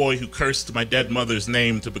wanted the boy who cursed my dead mother's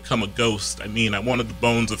name to become a ghost, I mean I wanted the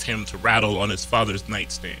bones of him to rattle on his father's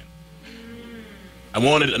nightstand. I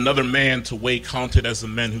wanted another man to wake haunted as the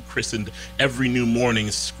men who christened every new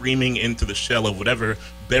morning, screaming into the shell of whatever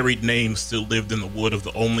buried name still lived in the wood of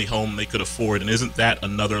the only home they could afford. And isn't that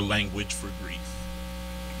another language for grief?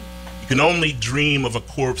 You can only dream of a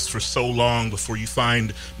corpse for so long before you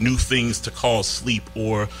find new things to call sleep,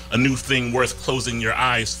 or a new thing worth closing your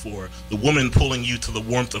eyes for. The woman pulling you to the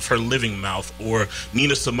warmth of her living mouth, or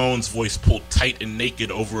Nina Simone's voice pulled tight and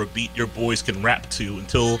naked over a beat your boys can rap to,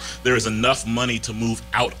 until there is enough money to move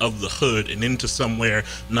out of the hood and into somewhere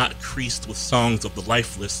not creased with songs of the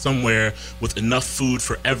lifeless, somewhere with enough food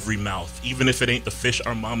for every mouth, even if it ain't the fish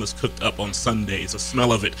our mamas cooked up on Sundays, the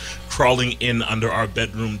smell of it crawling in under our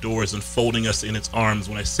bedroom doors and folding us in its arms.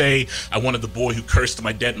 When I say I wanted the boy who cursed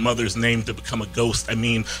my dead mother's name to become a ghost, I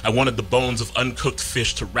mean I wanted the bones of uncooked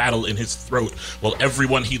fish to rattle in his throat while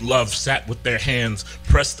everyone he loved sat with their hands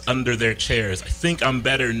pressed under their chairs. I think I'm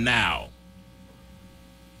better now,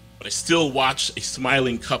 but I still watch a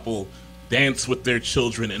smiling couple dance with their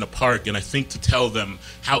children in a park, and I think to tell them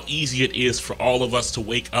how easy it is for all of us to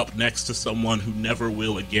wake up next to someone who never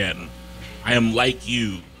will again. I am like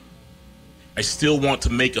you. I still want to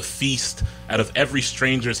make a feast out of every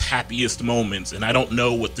stranger's happiest moments, and I don't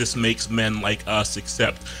know what this makes men like us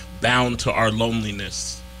except bound to our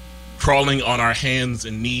loneliness, crawling on our hands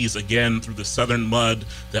and knees again through the southern mud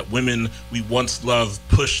that women we once loved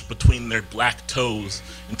push between their black toes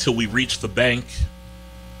until we reach the bank,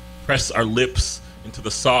 press our lips into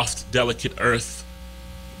the soft, delicate earth,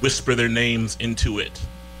 whisper their names into it,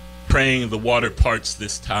 praying the water parts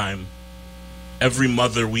this time. Every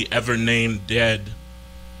mother we ever named dead,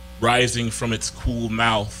 rising from its cool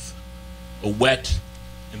mouth, a wet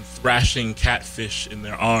and thrashing catfish in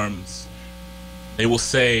their arms. They will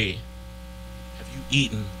say, "Have you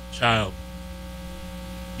eaten, child?"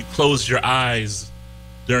 You closed your eyes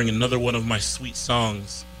during another one of my sweet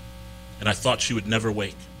songs, and I thought you would never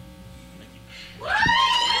wake.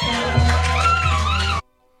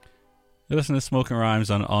 You listen to Smoking Rhymes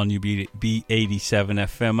on All New B87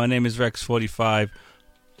 FM. My name is Rex45.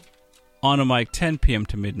 On a mic, 10 p.m.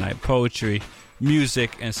 to midnight. Poetry,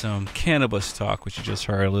 music, and some cannabis talk, which you just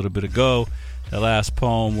heard a little bit ago. The last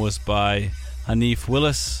poem was by Hanif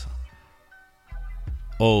Willis,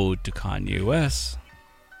 Ode to Kanye West.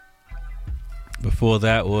 Before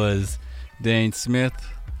that was Dane Smith,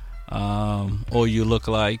 All You Look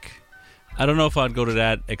Like. I don't know if I'd go to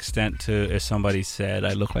that extent to if somebody said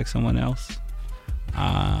I look like someone else.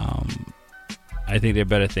 I think there are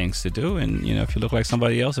better things to do, and you know, if you look like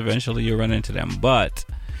somebody else, eventually you'll run into them. But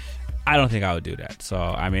I don't think I would do that. So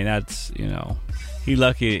I mean, that's, you know, he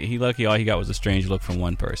lucky. All he got was a strange look from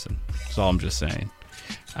one person. That's all I'm just saying.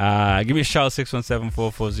 Give me a shout,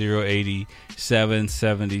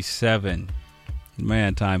 617-440-8777.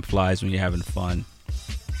 Man, time flies when you're having fun.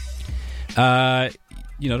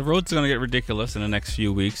 You know, the roads are going to get ridiculous in the next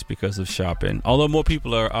few weeks because of shopping. Although more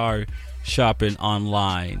people are shopping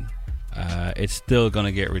online, it's still going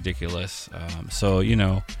to get ridiculous. So, you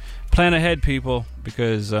know, plan ahead, people,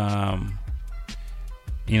 because,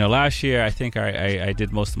 you know, last year I think I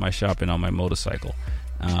did most of my shopping on my motorcycle,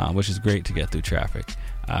 which is great to get through traffic.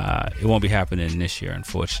 It won't be happening this year,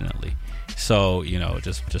 unfortunately. So, you know,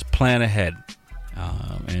 just plan ahead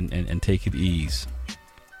and take it easy.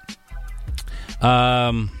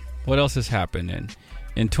 What else has happened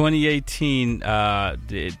in 2018?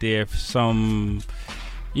 There some,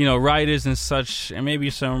 you know, writers and such, and maybe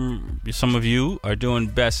some of you are doing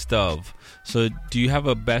best of. So do you have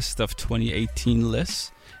a best of 2018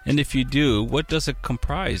 list? And if you do, what does it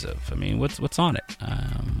comprise of? I mean, what's on it?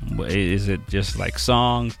 Is it just like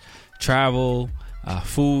songs, travel,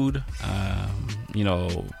 food, you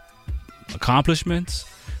know, accomplishments?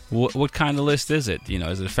 What kind of list is it? You know,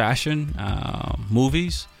 is it fashion,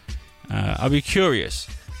 movies? I'll be curious.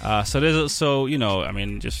 So you know, I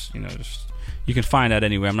mean, just you can find that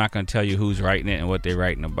anywhere. I'm not going to tell you who's writing it and what they're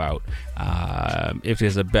writing about. If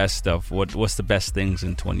there's a best stuff, what's the best things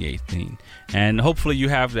in 2018? And hopefully you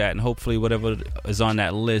have that, and hopefully whatever is on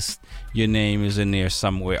that list, your name is in there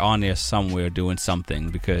somewhere, doing something,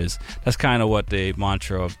 because that's kind of what the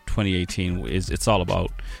mantra of 2018 is. It's all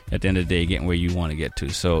about, at the end of the day, getting where you want to get to.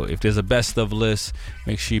 So if there's a best of list,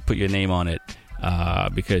 make sure you put your name on it,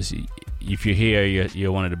 because if you're here,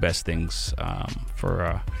 you're one of the best things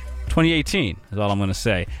for 2018 is all I'm going to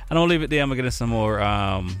say. I don't leave it there. I'm going to get some more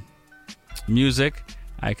music.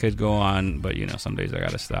 I could go on, but some days I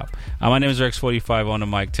gotta stop. My name is Rex45 on the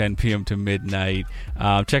mic, 10 p.m. to midnight.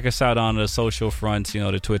 Check us out on the social fronts,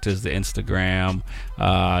 the Twitters, the Instagram.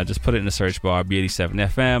 Just put it in the search bar,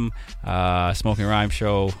 B87FM, Smoking Rhyme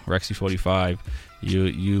Show, Rexy45.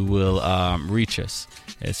 You will reach us.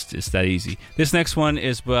 It's that easy. This next one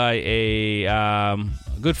is by a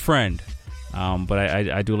good friend. But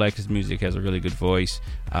I do like his music. He has a really good voice,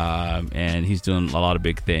 and he's doing a lot of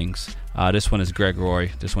big things. This one is Greg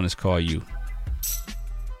Roy. This one is Call You.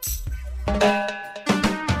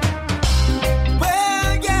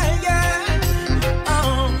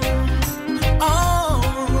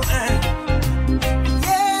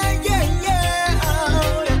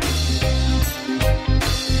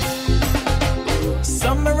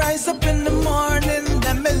 Sunrise up in the morning,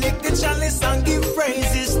 then me lick the chalice and give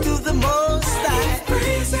praises to the Most High.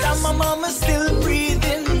 That my mama still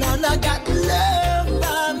breathing, and I got love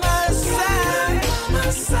by my side.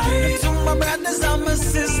 And to my brothers and my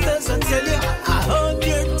sisters, I tell you, I hope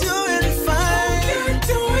you're doing fine.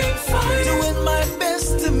 Doing my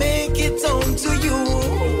best to make it home to you,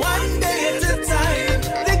 one day at a time.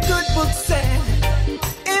 The good book said,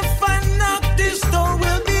 if I knock, this door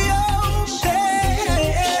will be open.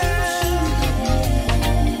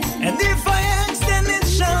 And if I ask, then it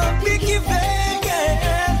shall be given.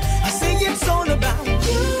 I say it's all about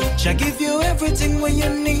you. Shall give you everything when you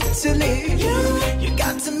need to live. You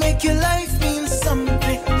got to make your life mean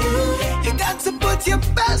something. You got to put your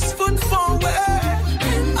best foot forward.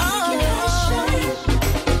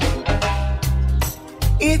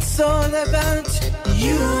 It's all about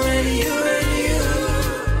you and you and you.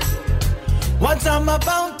 What I'm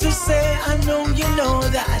about to say, I know you know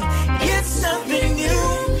that it's nothing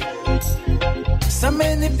new. So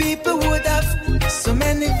many people would have so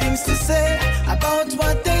many things to say about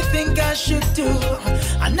what they think I should do.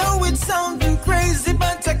 I know it's sounding crazy,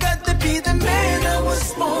 but I got to be the man I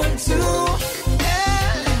was born to.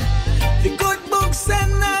 Yeah. The good book said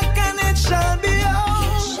knock and it shall be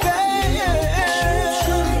open.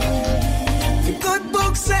 The good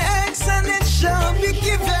book said ask and it shall be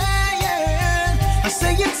given. I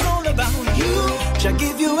say it's all about you. Shall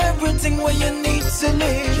give you everything when you need to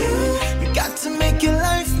live. You got to make your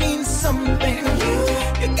life mean something.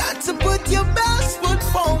 You got to put your best foot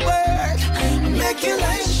forward. Make your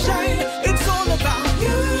life shine. It's all about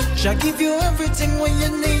you. Shall give you everything when you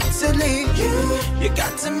need to live. You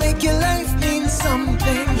got to make your life mean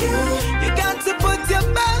something. You got to put your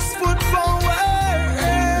best foot forward.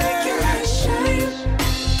 Make your life shine.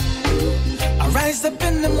 I rise up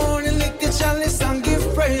in the morning, lick the chalice and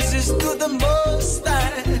give praises to the Most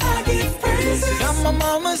High. I give praises. And my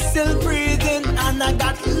mama's still breathing, and I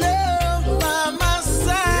got love by my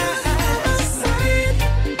side.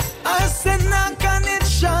 I said knock and it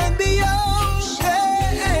shall be open.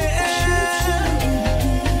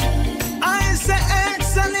 I say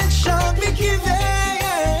ask and it shall be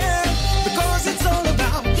given. Because it's all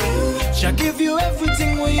about you. Shall give you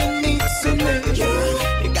everything when you need to live.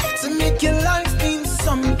 You got to make your life mean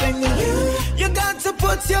something. You got to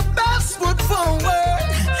put your best foot forward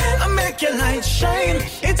and make your light shine.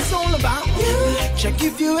 It's all about you. Shall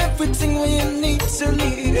give you everything when you need to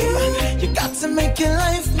live. You got to make your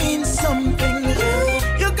life mean something.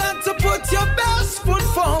 You got to put your best foot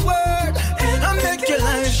forward and make your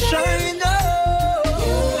life shine. Oh,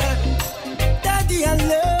 Daddy, I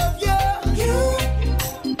love you.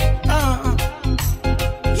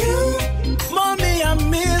 Mommy, I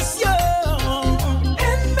miss you.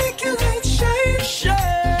 And make your light shine,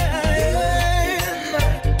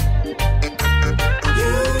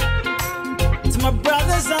 To my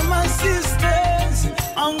brothers and my sisters,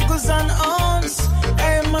 uncles and aunts,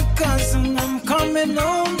 hey, my cousin, I'm coming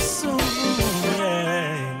home soon.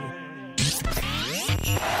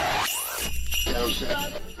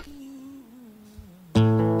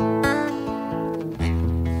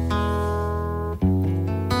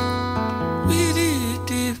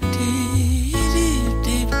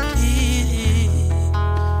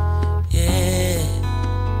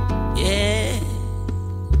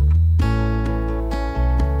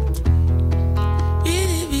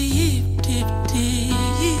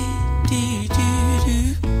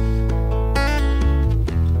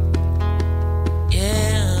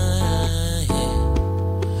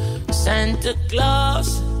 Santa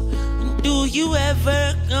Claus, do you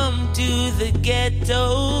ever come to the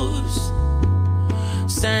ghettos?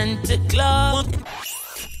 Santa Claus.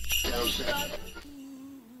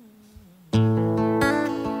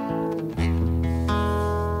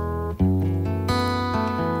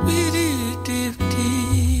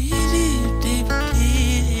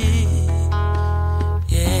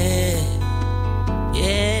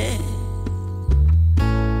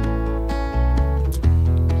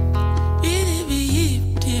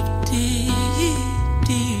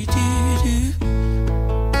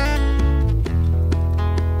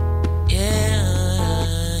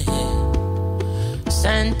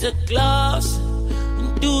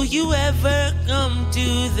 Do you ever come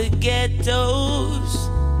to the ghettos?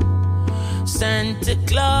 Santa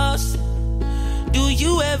Claus, do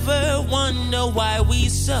you ever wonder why we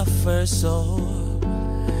suffer so?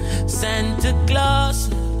 Santa Claus,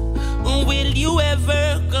 will you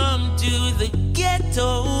ever come to the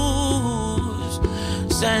ghettos?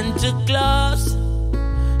 Santa Claus,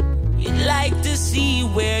 we'd like to see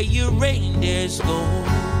where your reindeers go.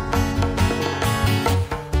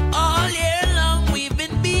 All year long we've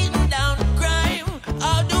been beating down crime.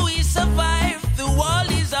 How do we survive through all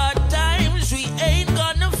these hard times? We ain't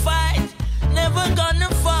gonna fight, never gonna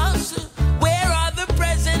fuss. Where are the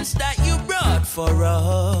presents that you brought for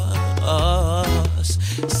us?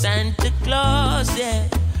 Santa Claus, yeah.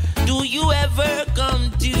 Do you ever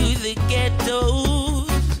come to the ghettos?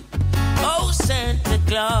 Oh, Santa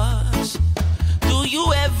Claus, do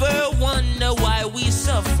you ever wonder why we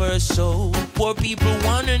suffer so? Poor people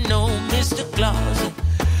wanna know, Mr. Claus,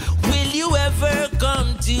 will you ever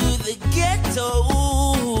come to the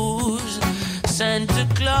ghettos? Santa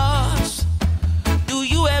Claus, do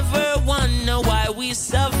you ever wonder why we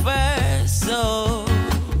suffer so?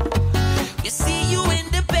 We see you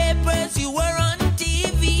in the papers, you were on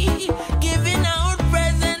TV, giving out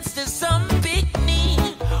presents to some picnic.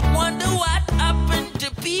 Wonder what happened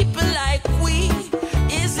to people like we?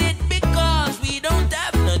 Is it because we don't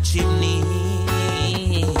have no chimney?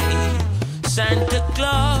 Santa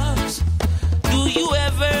Claus, do you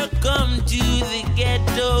ever come to the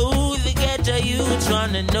ghetto? The ghetto youths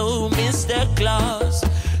wanna know, Mr. Claus,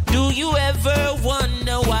 do you ever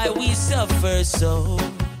wonder why we suffer so?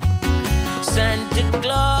 Santa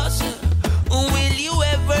Claus, will you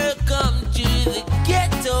ever come to the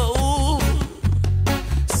ghetto?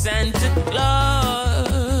 Santa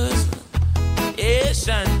Claus, yeah,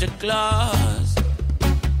 Santa Claus.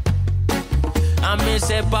 I may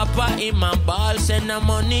say Papa in my ball, send the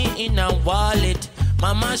money in a wallet.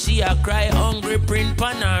 Mama she a cry hungry, print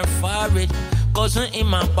pan her forehead. Cousin in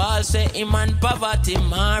my ball say him and poverty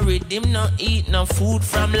married. Him not eat no food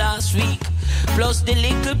from last week. Plus the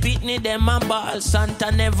little pitney them a ball.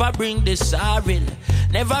 Santa never bring the sorrel,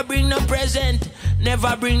 never bring no present,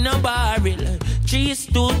 never bring no barrel. Three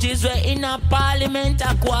stooges were in a parliament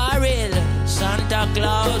a quarrel. Santa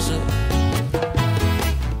Claus,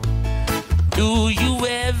 do you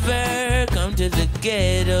ever come to the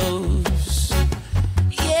ghettos?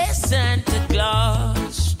 Yes, Santa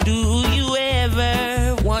Claus, do you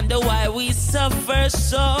ever wonder why we suffer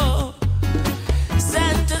so?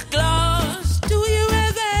 Santa Claus, do you ever,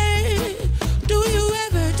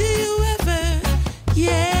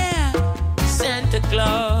 yeah, Santa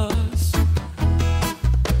Claus,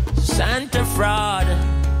 Santa fraud,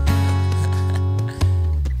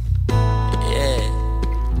 yeah,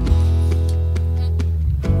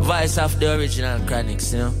 voice of the original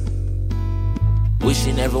Chronics, you know,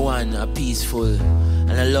 wishing everyone a peaceful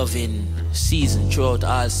and a loving season throughout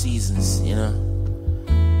all seasons, you know,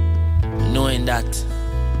 knowing that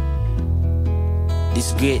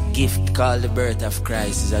this great gift called the birth of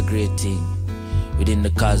Christ is a great thing within the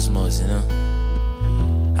cosmos, you know,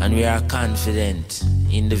 and we are confident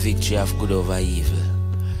in the victory of good over evil.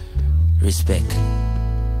 Respect.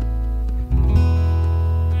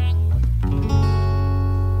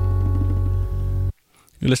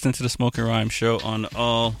 You're listening to the Smoking Rhyme Show on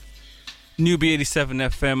all New B87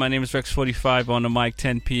 FM. My name is Rex45 on the mic,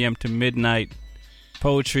 10 p.m. to midnight.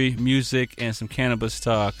 Poetry, music, and some cannabis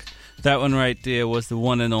talk. That one right there was the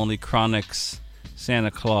one and only Chronix,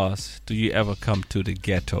 Santa Claus, do you ever come to the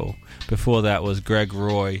ghetto? Before that was Greg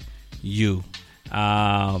Roy, You. What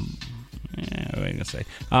are you going to say?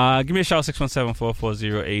 Give me a shout,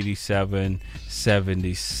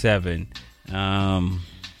 617-440-8777.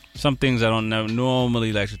 Some things I don't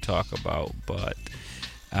normally like to talk about, but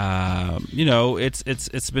you know,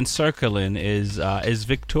 it's been circling. Is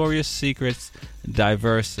Victoria's Secret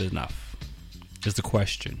diverse enough? Is the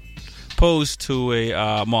question posed to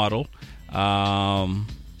a model,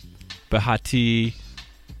 Bahati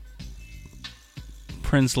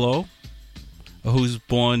Prinsloo, who's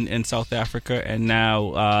born in South Africa and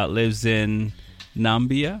now lives in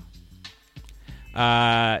Namibia.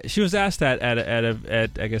 She was asked that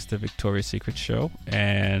at I guess the Victoria's Secret show,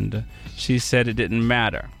 and she said it didn't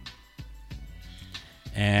matter.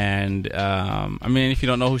 And I mean, if you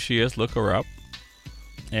don't know who she is, look her up.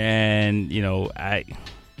 And you know,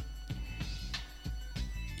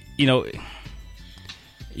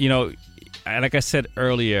 like I said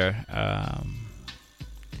earlier,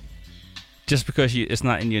 just because it's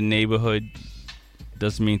not in your neighborhood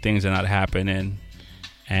doesn't mean things are not happening.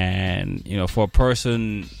 And you know, for a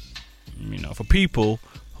person, you know, for people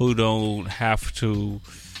who don't have to,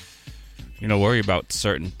 worry about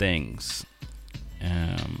certain things.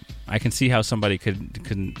 I can see how somebody can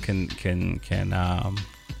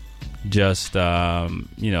just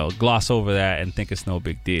gloss over that and think it's no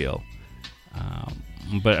big deal.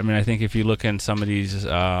 But I mean, I think if you look in some of these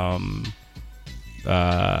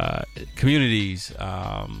communities,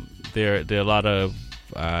 there are a lot of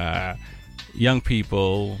young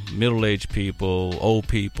people, middle-aged people, old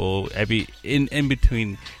people, in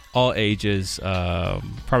between all ages,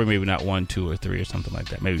 probably maybe not 1, 2, or 3 or something like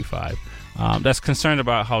that, maybe 5. That's concerned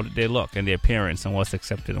about how they look and their appearance and what's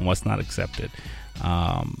accepted and what's not accepted.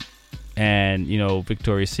 And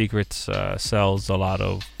Victoria's Secret sells a lot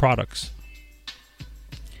of products.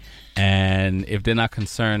 And if they're not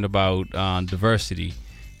concerned about diversity,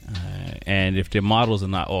 and if their models are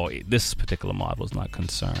not, this particular model is not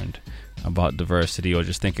concerned about diversity or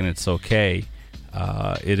just thinking it's okay,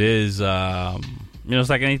 it is, it's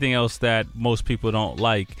like anything else that most people don't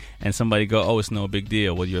like, and somebody go, it's no big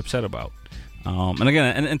deal, what are you upset about? And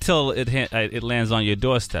again, until it lands on your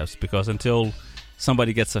doorsteps, because until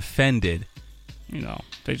somebody gets offended,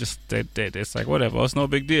 it's like, whatever, it's no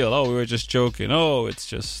big deal. We were just joking. It's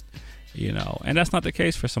just, and that's not the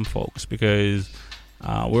case for some folks, because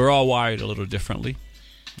we're all wired a little differently.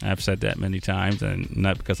 I've said that many times, and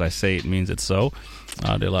not because I say it means it's so.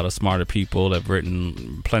 There are a lot of smarter people that have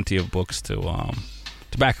written plenty of books to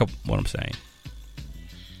back up what I'm saying.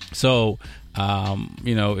 So,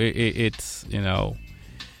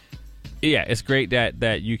 it's great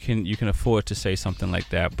that you can afford to say something like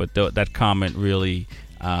that, but that comment really,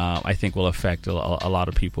 I think, will affect a lot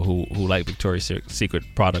of people who like Victoria's Secret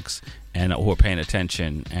products and who are paying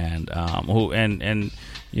attention, and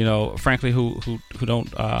frankly, who don't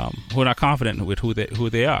who are not confident with who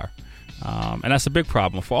they are, and that's a big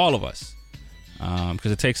problem for all of us,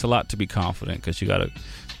 because it takes a lot to be confident, because you gotta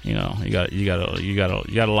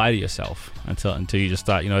lie to yourself until you just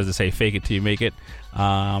start, as they say, fake it till you make it.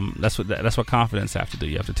 That's what confidence have to do.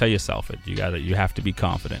 You have to tell yourself it. You have to be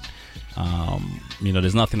confident.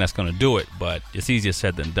 There's nothing that's going to do it, but it's easier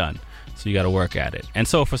said than done. So you got to work at it. And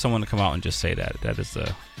so for someone to come out and just say that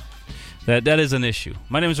is an issue.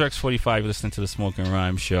 My name is Rex45. You're listening to the Smoking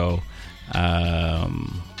Rhyme Show.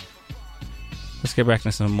 Let's get back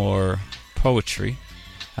to some more poetry.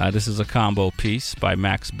 This is a combo piece by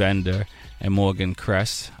Max Bender and Morgan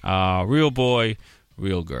Crest. Real Boy,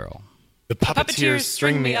 Real Girl. The puppeteers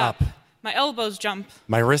string me up. My elbows jump.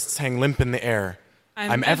 My wrists hang limp in the air.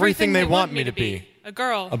 I'm everything they want me to be. A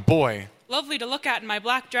girl. A boy. Lovely to look at in my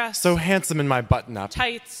black dress. So handsome in my button-up.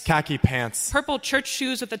 Tights. Khaki pants. Purple church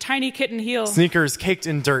shoes with a tiny kitten heel. Sneakers caked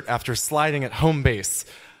in dirt after sliding at home base.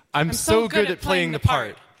 I'm so good at playing the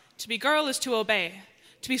part. To be girl is to obey.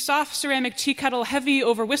 To be soft ceramic tea kettle heavy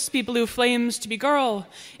over wispy blue flames. To be girl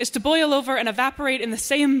is to boil over and evaporate in the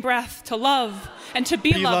same breath. To love and to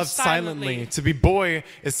be loved silently. To be boy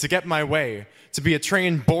is to get my way. To be a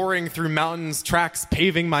train boring through mountains, tracks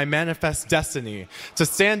paving my manifest destiny. To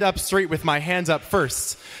stand up straight with my hands up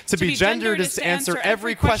first. To be gendered is to answer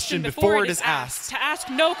every question before it is asked. To ask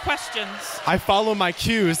no questions. I follow my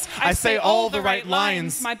cues. I say all the right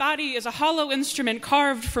lines. My body is a hollow instrument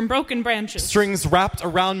carved from broken branches. Strings wrapped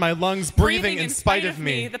around my lungs, breathing in spite of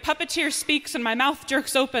me. The puppeteer speaks and my mouth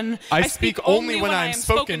jerks open. I speak only when I am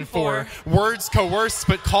spoken for. Words coerced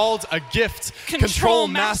but called a gift. Control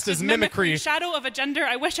masked as mimicry. Shadow of a gender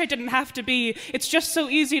I wish I didn't have to be. It's just so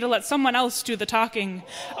easy to let someone else do the talking.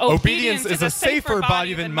 Obedience is a safer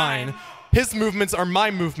body than mine. His movements are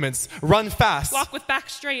my movements. Run fast. Walk with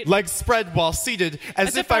back straight. Legs spread while seated,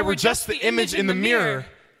 as if I were just the image in the mirror.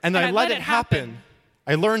 And I let it happen.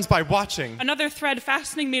 I learned by watching. Another thread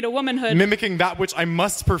fastening me to womanhood. Mimicking that which I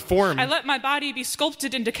must perform. I let my body be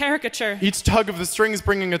sculpted into caricature. Each tug of the strings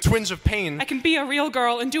bringing a twinge of pain. I can be a real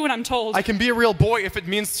girl and do what I'm told. I can be a real boy if it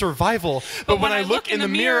means survival. But when I look in the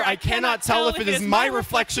mirror, I cannot tell if it is my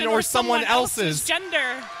reflection or someone else's.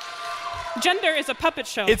 Gender is a puppet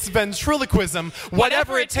show. It's ventriloquism.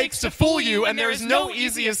 Whatever it takes to fool you, and there is no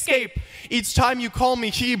easy escape. Each time you call me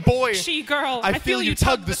he, boy, she, girl, I feel you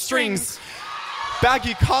tug the strings.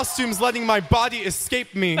 Baggy costumes letting my body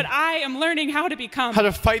escape me. But I am learning how to become. How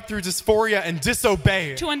to fight through dysphoria and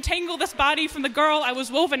disobey. To untangle this body from the girl I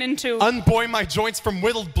was woven into. Unbuoy my joints from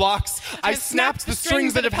whittled blocks. I snapped the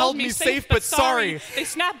strings that have held me safe but sorry. They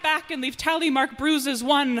snap back and leave tally mark bruises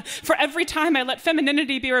won for every time I let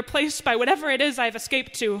femininity be replaced by whatever it is I've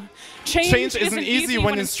escaped to. Change isn't easy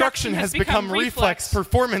when instruction has become reflex.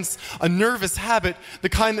 Performance, a nervous habit, the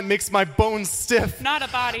kind that makes my bones stiff. Not a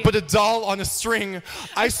body. But a doll on a string. sing.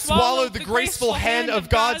 I swallowed the graceful hand of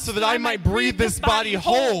God so that I might breathe this body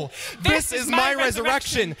whole. This is my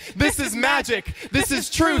resurrection. This is magic. This is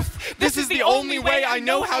truth. This is the only way I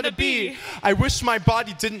know how to be. I wish my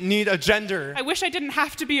body didn't need a gender. I wish I didn't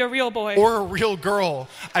have to be a real boy. Or a real girl.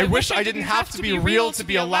 I wish I didn't have to be real to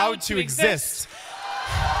be allowed to exist.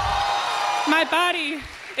 My body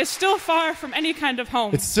is still far from any kind of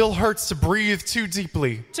home. It still hurts to breathe too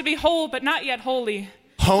deeply. To be whole but not yet holy.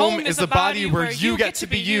 Home is the body where you get to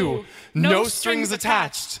be you. No strings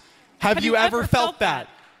attached. Have you ever felt that?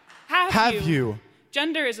 Have you?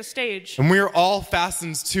 Gender is a stage. And we are all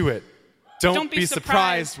fastened to it. Don't be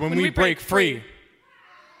surprised when we break free.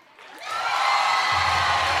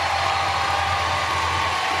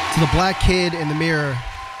 To the black kid in the mirror,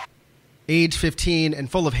 age 15 and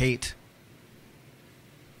full of hate.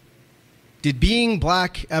 Did being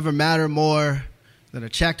black ever matter more than a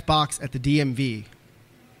checked box at the DMV?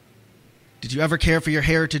 Did you ever care for your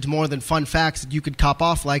heritage more than fun facts that you could cop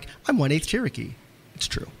off like, I'm 1/8 Cherokee? It's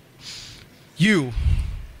true. You,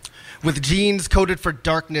 with genes coded for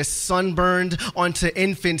darkness, sunburned onto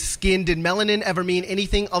infant skin, did melanin ever mean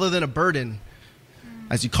anything other than a burden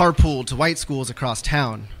as you carpooled to white schools across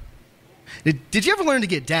town? Did you ever learn to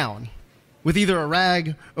get down? With either a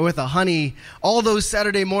rag or with a honey, all those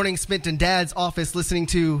Saturday mornings spent in Dad's office listening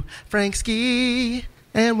to Frank Ski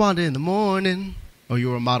and Wanda in the Morning. Oh, you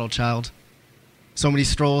were a model child. So many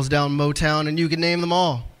strolls down Motown, and you could name them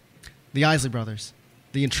all. The Isley Brothers,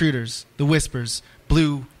 the Intruders, the Whispers,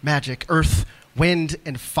 Blue, Magic, Earth, Wind,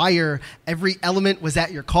 and Fire. Every element was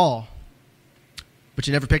at your call. But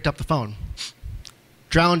you never picked up the phone.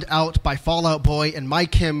 Drowned out by Fall Out Boy and My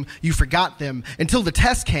Kim, you forgot them until the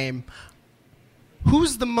test came.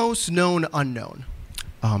 Who's the most known unknown?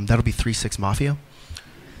 That'll be 3 6 Mafia.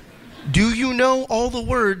 Do you know all the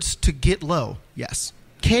words to Get Low? Yes.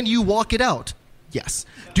 Can you walk it out? Yes.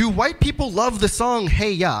 Do white people love the song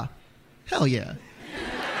Hey Ya? Hell yeah.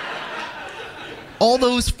 All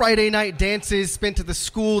those Friday night dances spent at the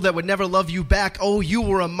school that would never love you back. Oh, you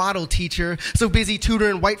were a model teacher, so busy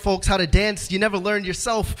tutoring white folks how to dance, you never learned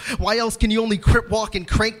yourself. Why else can you only crip walk and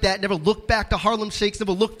crank that? Never look back to Harlem Shakes,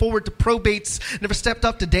 never look forward to probates, never stepped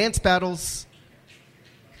up to dance battles.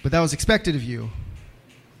 But that was expected of you.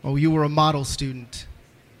 Oh, you were a model student.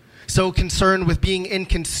 So concerned with being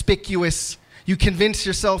inconspicuous, you convinced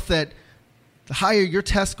yourself that the higher your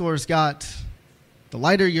test scores got, the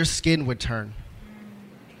lighter your skin would turn.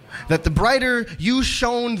 That the brighter you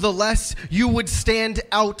shone, the less you would stand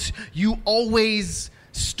out. You always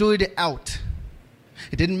stood out.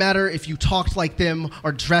 It didn't matter if you talked like them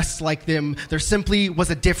or dressed like them. There simply was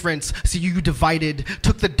a difference, so you divided,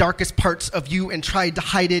 took the darkest parts of you and tried to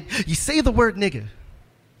hide it. You say the word nigga,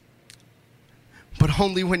 but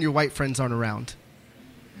only when your white friends aren't around.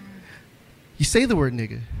 You say the word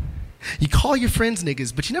nigga. You call your friends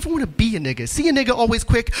niggas, but you never want to be a nigga. See a nigga always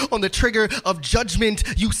quick on the trigger of judgment.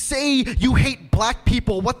 You say you hate black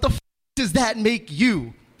people. What the f*** does that make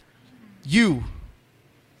you? You,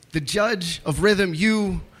 the judge of rhythm.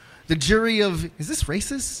 You, the jury of, is this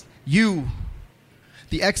racist? You,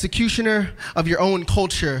 the executioner of your own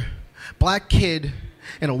culture. Black kid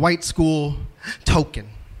in a white school, token.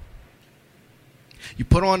 You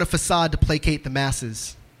put on a facade to placate the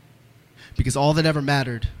masses because all that ever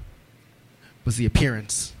mattered was the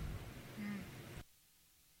appearance.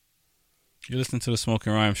 You're listening to the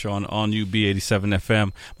Smoking Rhyme Show on UB 87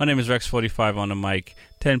 FM. My name is Rex45 on the mic,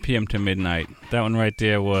 10 p.m. to midnight. That one right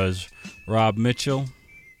there was Rob Mitchell.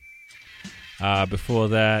 Before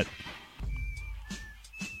that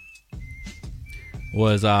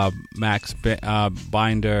was Max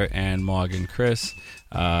Binder and Morgan Chris.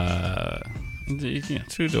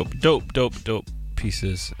 Two dope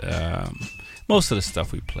pieces. Most of the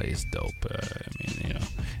stuff we play is dope.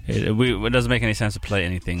 It doesn't make any sense to play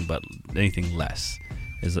anything but anything less.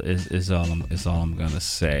 Is all I'm gonna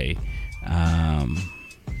say. I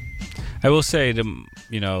will say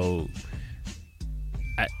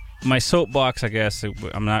my soapbox. I guess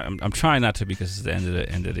I'm trying not to because it's the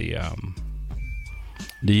end of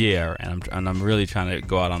the year, and I'm really trying to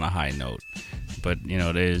go out on a high note. But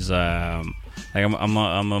there's I'm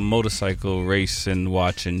a motorcycle racing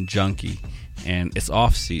watching junkie. And it's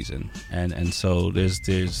off season, and so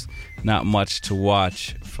there's not much to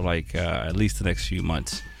watch for at least the next few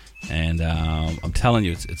months, and I'm telling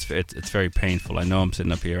you, it's very painful. I know I'm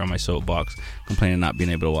sitting up here on my soapbox complaining not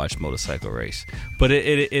being able to watch motorcycle race, but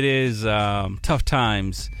it is tough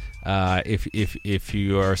times if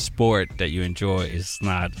your sport that you enjoy is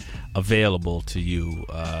not available to you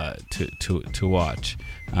to watch.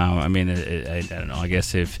 I mean, I don't know. I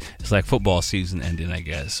guess if it's like football season ending, I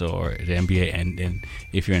guess, or the NBA ending,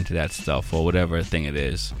 if you're into that stuff or whatever thing it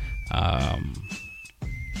is.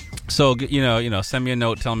 So send me a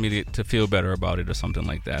note telling me to feel better about it or something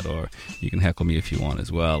like that, or you can heckle me if you want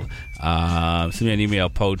as well. Send me an email,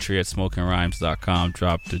 poetry@smokingrhymes.com.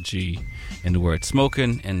 Drop the G in the word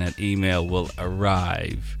smoking, and that email will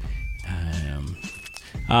arrive.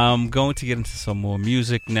 I'm going to get into some more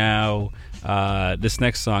music now. This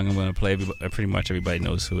next song I'm going to play, pretty much everybody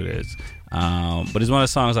knows who it is. But it's one of the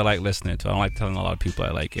songs I like listening to. I don't like telling a lot of people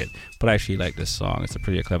I like it, but I actually like this song. It's a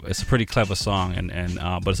pretty clever song, and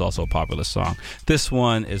but it's also a popular song. This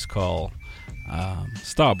one is called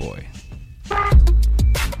Starboy.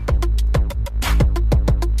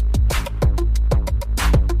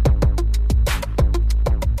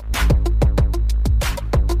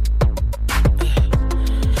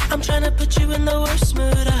 I'm trying to put you in the worst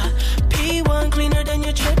mood. P1 cleaner than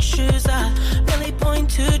your church shoes. Really point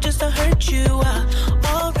to just to hurt you.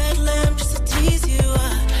 All red lamp just to tease you.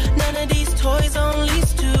 None of these toys on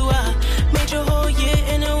lease to. Made your whole year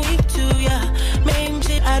in a week too. Made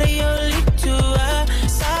shit out of your league too.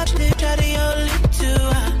 Side shit out of your league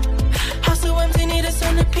too. House so empty, need a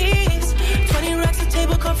centerpiece. 20 racks of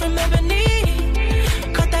table come from ebony.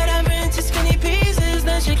 Cut that ever into skinny pieces.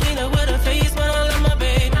 Then she clean up with her face, but I love my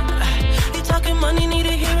baby. You talking money, need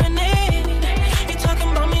a hearing aid. You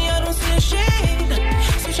talking about me, I don't see a shade.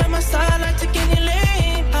 Switch on my side, I take any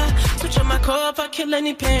lane. Switch on my core if I kill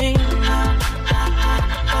any pain.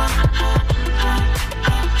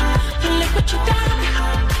 Look what you done.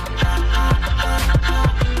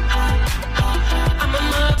 I'm a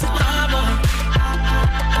mother.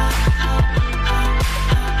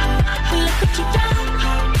 Look what you done.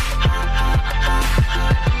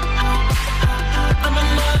 I'm a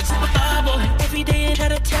mother. Every day you try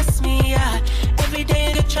to test me, every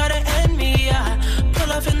day you try to end me,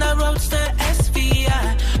 pull off in that roadster SV,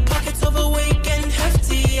 pockets overweight and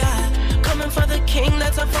hefty, coming for the king,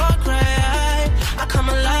 that's a far cry. I come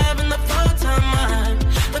alive in the fall time.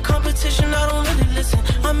 The competition, I don't really listen.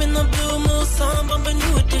 I'm in the blue moon, song bumping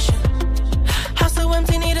new edition. House so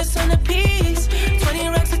empty, need a centerpiece. 20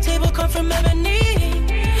 racks of table come from ebony.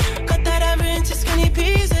 Cut that ever into skinny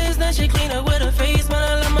pieces. Then she clean up with her face, man,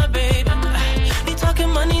 I love my baby. You talking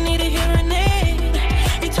money, need a hearing aid.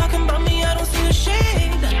 You talking about me, I don't see a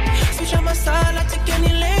shade. Switch on my side, I take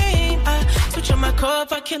any lane. Switch on my core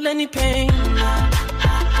if I kill any pain.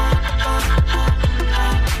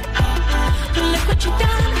 Look what you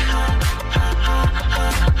done.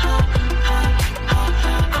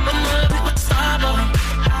 I'm a mother starboy.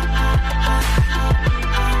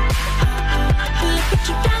 Look what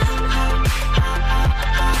you done.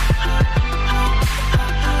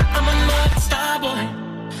 I'm a mother starboy.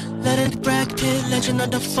 Let it Brad Pitt, legend of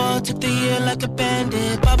the fall. Took the year like a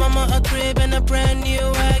bandit. Bought mama a crib and a brand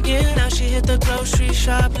new wagon. Now she hit the grocery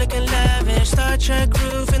shop looking lavish. Star Trek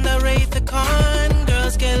roof in the Wraith the Con.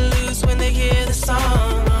 Girls get loose when they hear the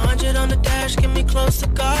song. 100 on the dash, get me close to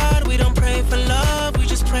God. We don't pray for love, we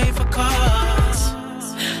just pray for cause.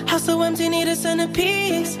 House so empty, need a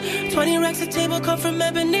centerpiece. 20 racks of table come from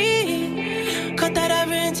ebony. Cut that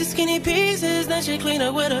ever into skinny pieces. Then she clean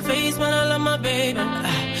up with her face, man, I love my baby.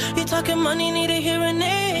 You talking money, need a hearing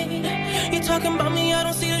aid. You talking about me, I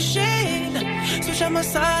don't see a shade. Switch on my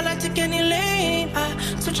side, I take any lane.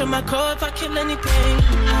 Switch on my core if I kill any pain.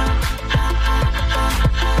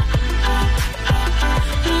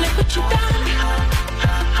 Look what you done.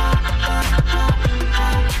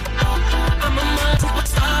 I'm a mother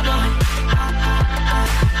starboy.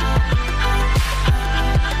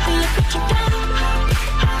 Look what you done.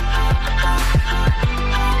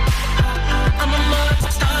 I'm a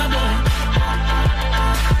mother starboy.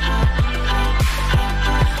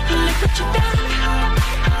 Look what you done.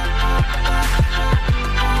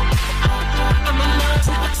 I'm a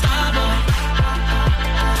mother starboy.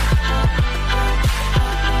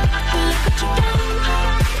 Look what you done.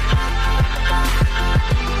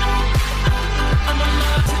 I'm a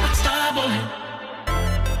mother starboy.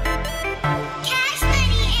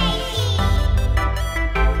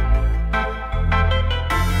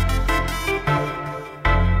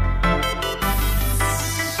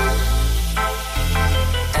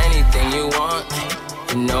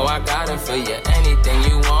 You know I got it for you. Anything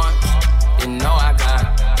you want, you know I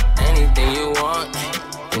got. Anything you want,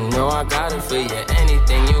 you know I got it for you.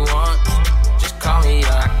 Anything you want, just call me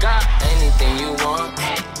up. I got anything you want,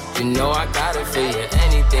 you know I got it for you.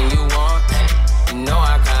 Anything you want, you know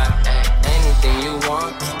I got. Anything you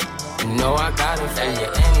want, know I got it for you.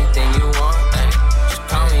 Anything you want, ay, just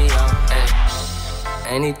call me up. Ay.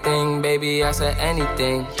 Anything, baby, I said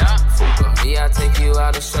anything. Fuck with me, I take you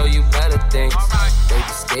out to show you better things. Baby,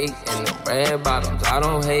 skate in the red bottoms, I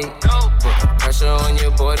don't hate. Put pressure on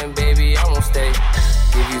your boy, then baby, I won't stay.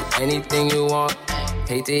 Give you anything you want.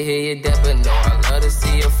 Hate to hear you dead, but no, I love to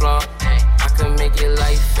see you flaunt. I can make your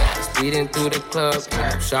life fast, speeding through the club.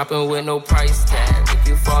 Shopping with no price tag, if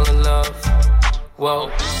you fall in love. Whoa,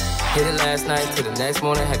 hit it last night to the next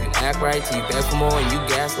morning. Have you act right till you beg for more and you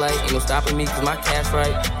gaslight. Ain't no stopping me cause my cash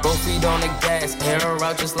right. Both feet on the gas, hair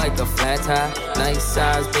out just like a flat tire. Nice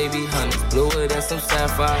size, baby, honey's bluer than some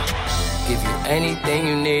sapphire. Give you anything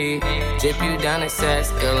you need, drip you down at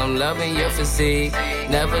Saks, girl, I'm loving your physique.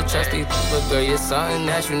 Never trust these but girl, you're something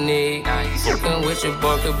that you need. Fucking with your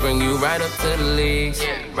boy could bring you right up to the leagues.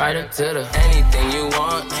 Right up to the anything you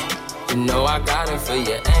want. You know I got it for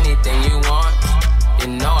you, anything you want. You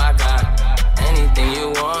know I got anything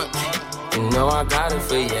you want. You know I got it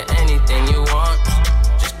for you, anything you want.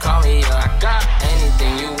 Just call me up, I got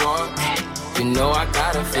anything you want. You know I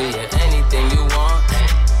got it for you, anything you want.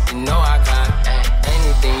 You know I got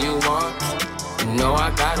anything you want. You know I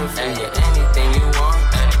got it for you, anything you want.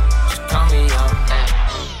 Just call me up.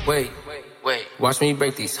 Wait, watch me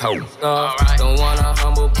break these hoes off. Don't wanna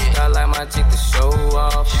humble, bitch, I like my chick to show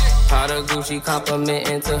off. Powder Gucci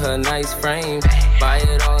complimenting to her nice frame. Buy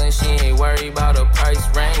it all and she ain't worried about a price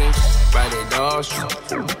range. Write it all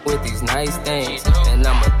with these nice things. And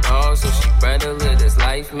I'm a dog, so she better live this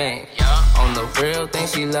life, man. On the real thing,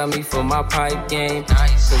 she love me for my pipe game.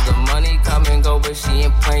 Cause the money come and go, but she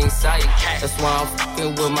in plain sight. That's why I'm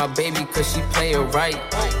fucking with my baby, cause she play it right.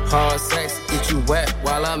 Hard sex, get you wet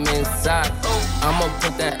while I'm inside. I'ma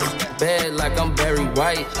put that bed like I'm Barry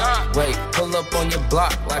White. Wait, pull up on your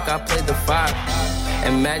block like I played the 5.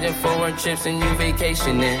 Imagine foreign trips and you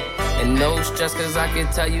vacationing. And no stress cause I can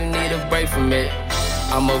tell you need a break from it.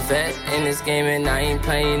 I'm a vet in this game and I ain't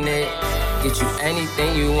playing it. Get you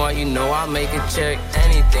anything you want, you know I'll make a check.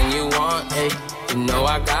 Anything you want, hey, you know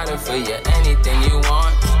I got it for you. Anything you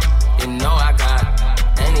want, you know I got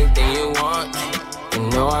anything you want. You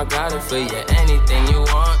know I got it for you. Anything you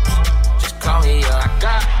want, just call me up. I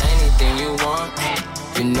got anything you want.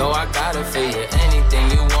 You know I got it for you. Anything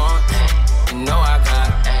you want, you know I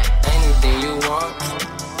got anything you want.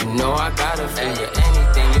 You know I got it for you.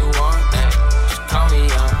 Anything you want, just call me up.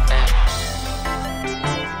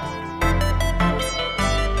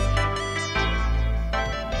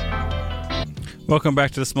 Welcome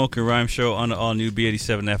back to the Smoking Rhyme Show on the all-new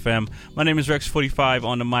B87 FM. My name is Rex45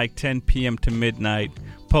 on the mic, 10 p.m. to midnight.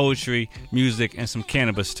 Poetry, music, and some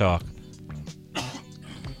cannabis talk.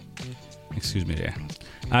 Excuse me there.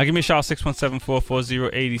 Give me a shout,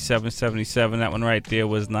 617-440-8777. That one right there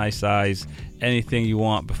was Nice Eyes. Anything You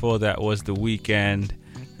Want. Before that was The Weeknd,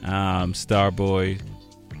 Starboy.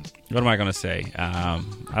 What am I going to say? I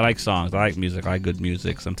like songs. I like music. I like good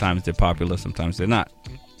music. Sometimes they're popular. Sometimes they're not.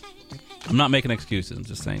 I'm not making excuses. I'm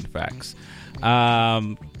just saying the facts.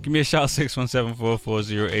 Give me a shout,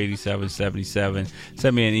 617-440-8777.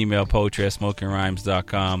 Send me an email,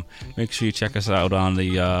 poetry@smokingrhymes.com. Make sure you check us out on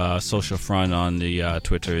the social front, on the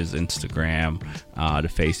Twitters, Instagram, the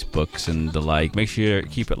Facebooks, and the like. Make sure you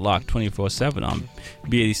keep it locked 24/7 on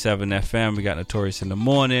B87 FM. We got Notorious in the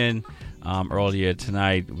morning. Earlier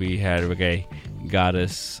tonight, we had Reggae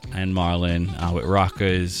Goddess and Marlon with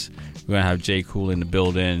Rockers. We're going to have J. Cool in the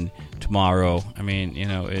building tomorrow. I mean, you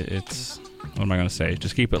know, it's... What am I going to say?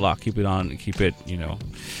 Just keep it locked. Keep it on. Keep it, you know.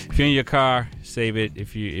 If you're in your car, save it.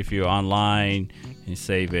 If you're online, you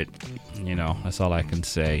save it. You know, that's all I can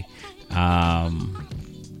say. There's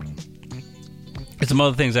some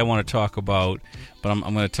other things I want to talk about, but I'm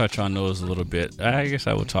going to touch on those a little bit. I guess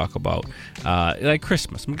I will talk about like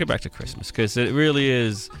Christmas. I'm going to get back to Christmas because it really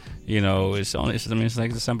is, you know, it's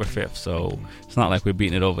like December 5th, so it's not like we're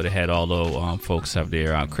beating it over the head, although folks have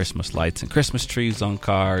their Christmas lights and Christmas trees on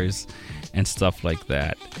cars and stuff like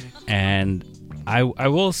that. And I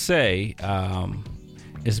will say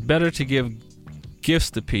it's better to give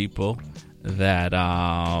gifts to people that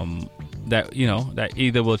you know, that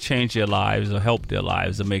either will change their lives or help their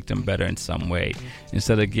lives or make them better in some way,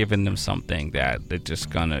 instead of giving them something that they're just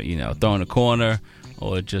gonna, you know, throw in a corner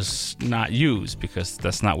or just not use because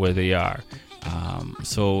that's not where they are.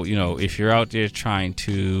 So, you know, if you're out there trying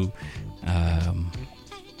to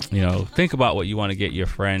you know, think about what you want to get your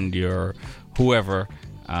friend, your whoever,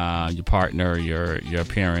 your partner, your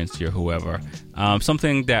parents, your whoever,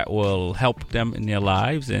 something that will help them in their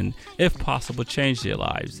lives and, if possible, change their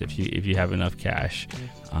lives if you have enough cash.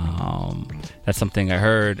 That's something I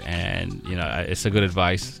heard, and you know, it's a good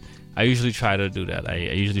advice. I usually try to do that. I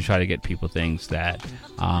usually try to get people things that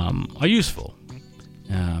are useful,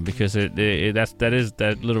 because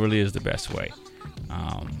that literally is the best way,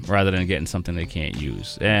 rather than getting something they can't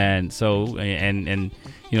use. And so, and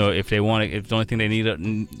you know, if the only thing they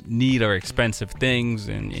need are expensive things,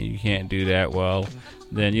 and you can't do that, well,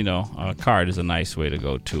 then, you know, a card is a nice way to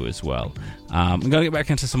go too as well. I'm gonna get back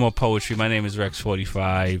into some more poetry. My name is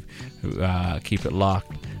Rex45. Keep it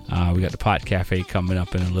locked. We got the Pot Cafe coming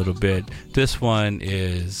up in a little bit. This one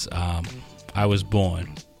is I Was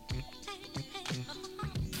Born.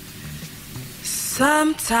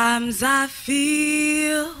 Sometimes I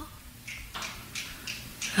feel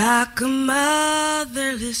like a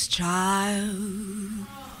motherless child,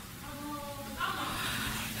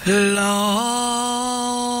 a long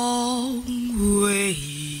way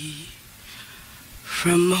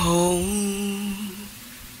from home.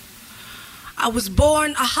 I was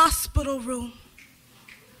born a hospital room,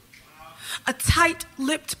 a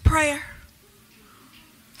tight-lipped prayer.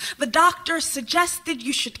 The doctor suggested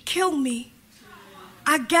you should kill me.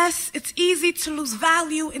 I guess it's easy to lose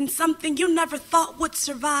value in something you never thought would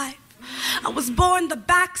survive. I was born the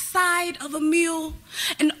backside of a mule,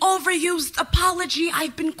 an overused apology.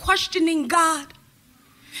 I've been questioning God.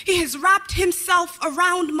 He has wrapped himself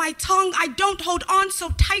around my tongue. I don't hold on so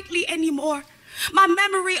tightly anymore. My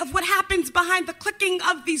memory of what happens behind the clicking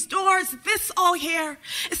of these doors, this all here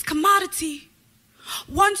is commodity.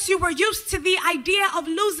 Once you were used to the idea of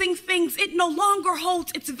losing things, it no longer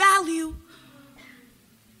holds its value.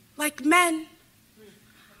 Like men,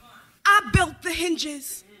 I built the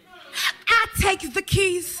hinges. I take the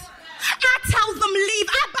keys. I tell them leave.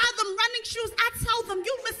 I buy them running shoes. I tell them,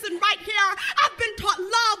 you listen right here. I've been taught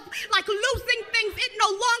love, like losing things, it no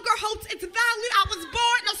longer holds its value. I was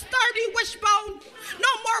born a sturdy wishbone.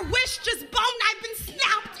 No more wish, just bone. I've been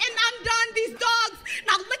snapped and undone. These dogs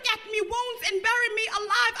now lick at me wounds and bury me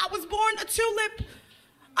alive. I was born a tulip,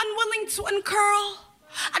 unwilling to uncurl.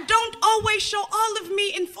 I don't always show all of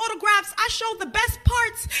me in photographs. I show the best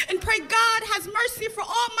parts and pray God has mercy for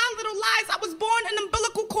all my little lies. I was born an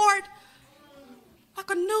umbilical cord,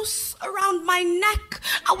 like a noose around my neck.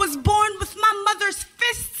 I was born with my mother's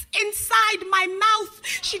fists inside my mouth.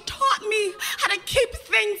 She taught me how to keep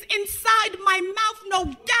things inside my mouth.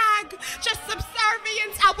 No gag, just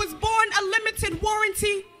subservience. I was born a limited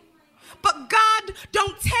warranty. But God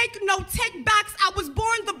don't take no take-backs. I was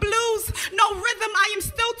born the blues, no rhythm. I am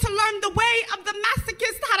still to learn the way of the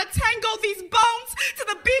masochist, how to tango these bones to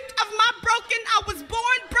the beat of my broken. I was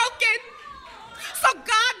born broken. So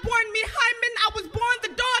God born me hymen. I was born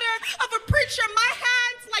the daughter of a preacher. My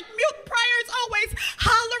hands like mute prayers, always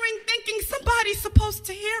hollering, thinking somebody's supposed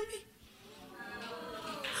to hear me.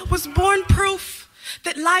 I was born proof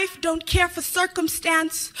that life don't care for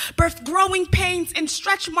circumstance, birth growing pains and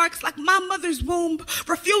stretch marks like my mother's womb,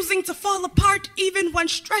 refusing to fall apart even when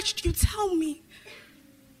stretched. You tell me,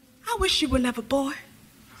 I wish you were never born.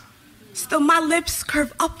 Still my lips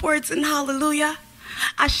curve upwards in hallelujah.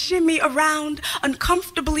 I shimmy around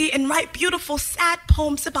uncomfortably and write beautiful sad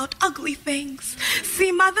poems about ugly things.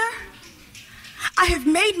 See, mother, I have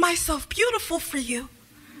made myself beautiful for you.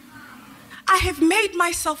 I have made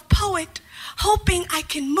myself poet, hoping I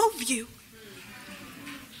can move you.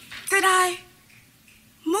 Did I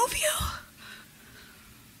move you?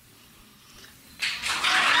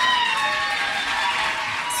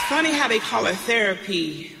 It's funny how they call it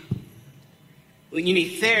therapy when you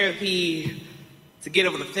need therapy to get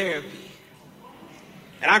over the therapy.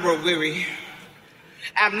 And I grow weary.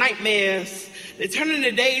 I have nightmares. They turn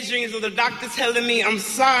into daydreams with the doctor telling me, I'm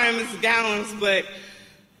sorry, Mrs. Gallons, but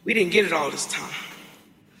we didn't get it all this time.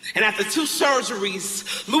 And after 2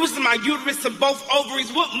 surgeries, losing my uterus and both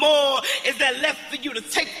ovaries, what more is there left for you to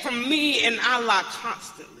take from me? And I lie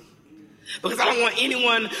constantly, because I don't want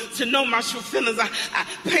anyone to know my true feelings. I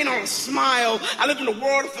paint on a smile. I live in a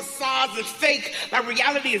world of facades and fake, like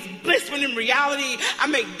reality is bliss, when in reality, I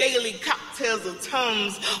make daily cocktails of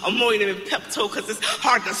Tums, Ammonium and Pepto, because it's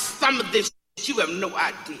hard to stomach this. You have no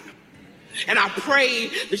idea. And I pray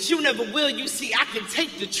that you never will. You see, I can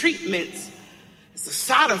take the treatments. It's the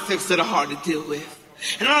side effects that are hard to deal with.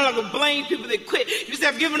 And I'm not gonna blame people that quit. You see,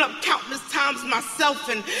 I've given up countless times myself.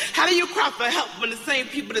 And how do you cry for help when the same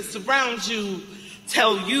people that surround you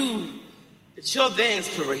tell you that you're their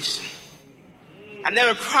inspiration? I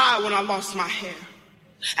never cried when I lost my hair.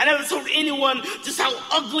 I never told anyone just how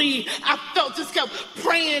ugly I felt. Just kept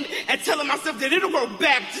praying and telling myself that it'll grow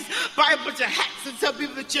back. Just buy a bunch of hats and tell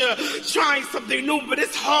people that you're trying something new. But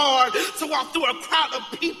it's hard to walk through a crowd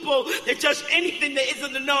of people that judge anything that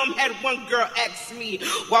isn't the norm. Had one girl ask me,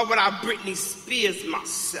 why would I Britney Spears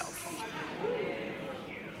myself?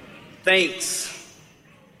 Thanks.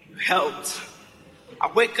 You helped.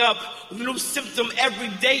 I wake up with a new symptom every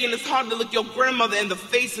day, and it's hard to look your grandmother in the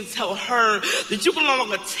face and tell her that you can no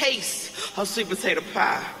longer taste her sweet potato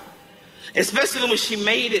pie. Especially when she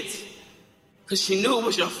made it, because she knew it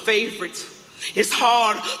was your favorite. It's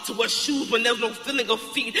hard to wear shoes when there's no feeling of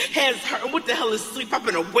feet, hands hurting. What the hell is sleep? I've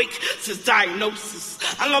been awake since diagnosis.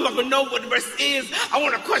 I no longer know what the rest is. I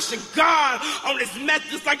want to question God on this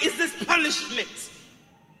method. It's like, is this punishment?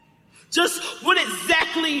 Just what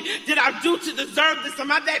exactly did I do to deserve this?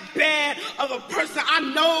 Am I that bad of a person? I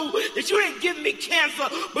know that you didn't give me cancer,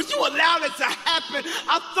 but you allowed it to happen.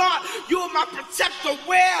 I thought you were my protector.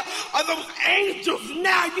 Where are those angels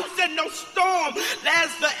now? You said no storm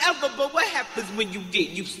lasts forever, but what happens when you get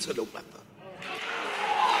used to the weather?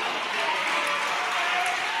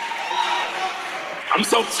 I'm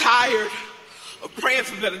so tired of praying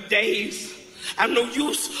for better days. I have no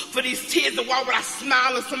use for these tears, and why would I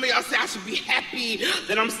smile? And some of y'all say I should be happy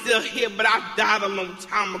that I'm still here, but I died a long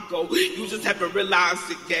time ago. You just haven't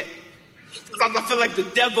realized it yet. Sometimes I feel like the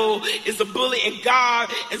devil is a bully and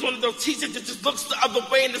God is one of those teachers that just looks the other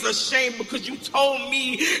way, and it's a shame because you told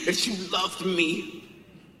me that you loved me.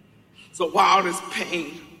 So why all this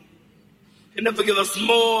pain? It never give us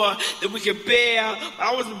more than we can bear. But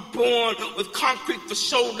I wasn't born with concrete for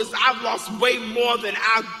shoulders. I've lost way more than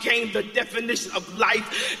I've gained. The definition of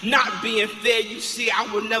life not being fair. You see, I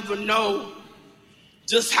will never know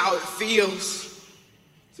just how it feels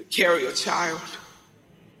to carry a child.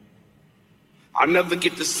 I'll never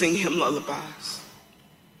get to sing him lullabies.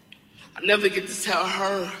 I never get to tell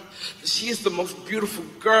her that she is the most beautiful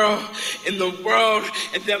girl in the world,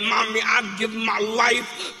 and that, mommy, I'd give my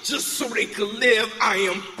life just so they could live. I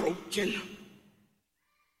am broken.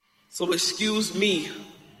 So excuse me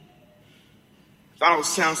if I don't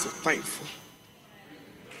sound so thankful.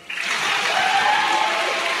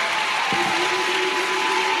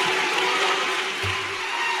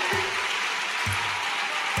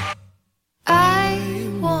 I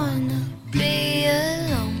wanna be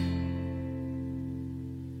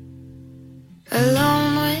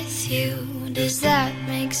alone with you. Does that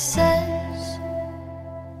make sense?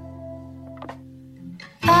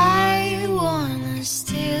 I wanna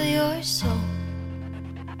steal your soul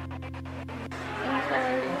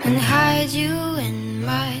and hide you in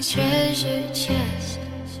my treasure chest.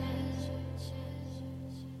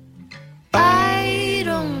 I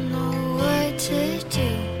don't know what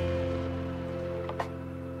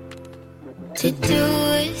to do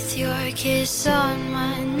with your kiss on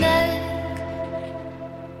my neck.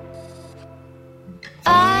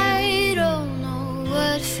 I don't know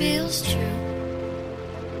what feels true,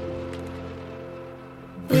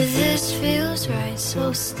 but this feels right,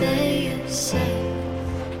 so stay a sec.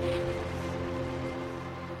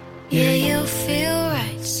 Yeah, you feel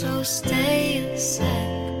right, so stay a sec.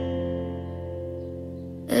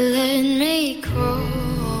 Let me crawl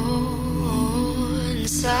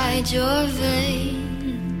inside your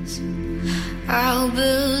veins. I'll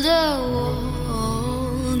build a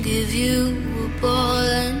wall, give you ball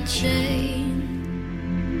and chain.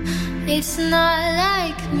 It's not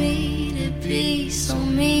like me to be so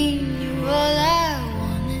mean. You're all I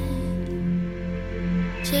wanted.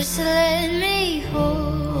 Just let me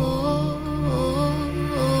hold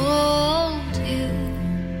you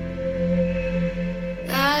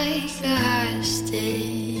like a hostage.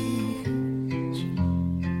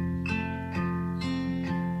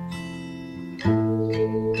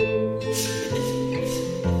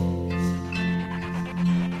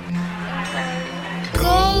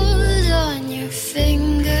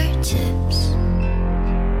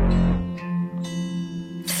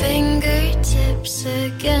 Fingertips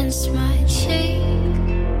against my cheek.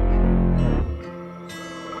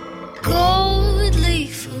 Gold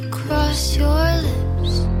leaf across your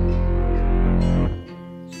lips.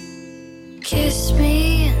 Kiss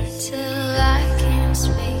me until I can't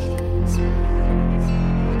speak.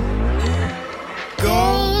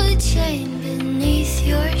 Gold chain beneath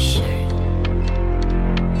your shirt.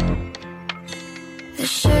 The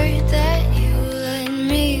shirt that you let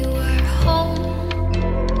me wear home.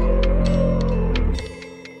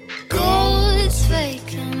 Gold's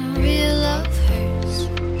fake and real love hurts,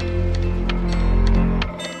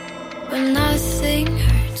 but nothing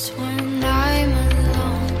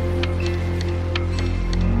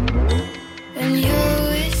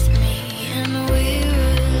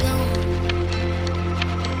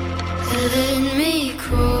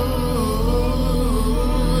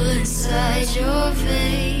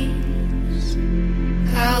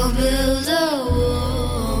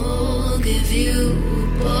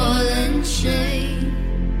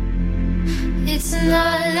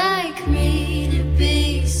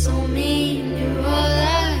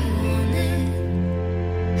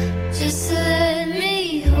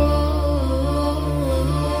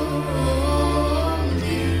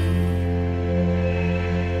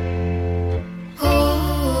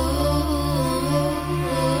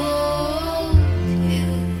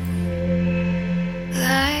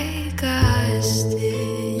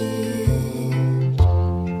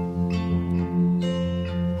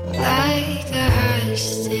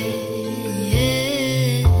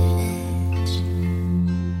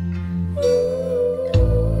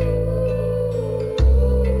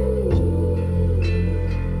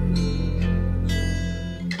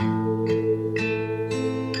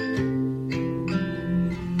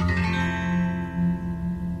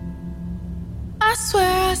I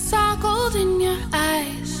swear I saw gold in your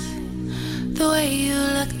eyes, the way you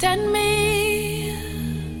looked at me,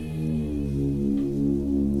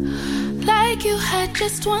 like you had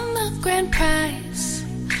just won the grand prize,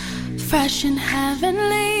 fresh and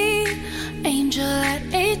heavenly, angel at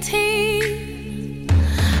 18.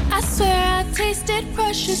 I swear I tasted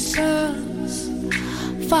precious pearls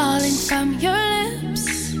falling from your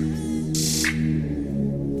lips,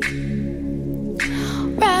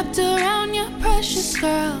 wrapped around your precious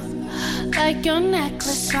girl, like your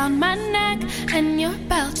necklace around my neck and your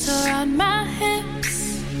belt around my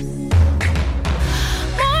hips.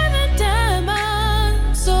 More than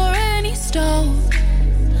diamonds or any stone,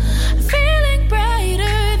 feeling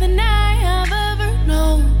brighter than I have ever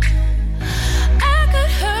known. I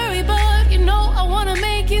could hurry, but you know I wanna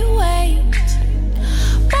make you wait.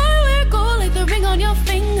 Boy, we're gold like the ring on your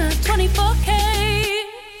finger, 24K.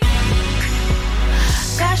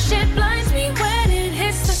 That shit blinds me when it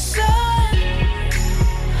hits the sun,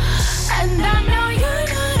 and I know you're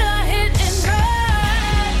not a hit and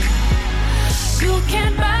run. You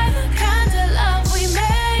can't buy the kind of love we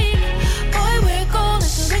made. Boy, we're gold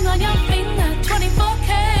like the ring on your finger,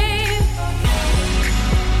 24K.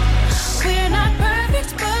 We're not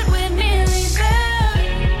perfect, but we're nearly there.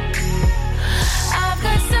 I've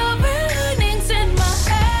got silver linings in my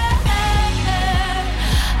hair.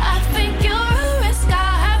 I think you're a risk I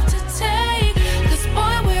have to take, 'cause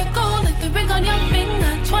boy, we're gold like the ring on your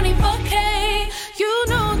finger, 24K. You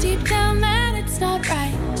know deep down that it's not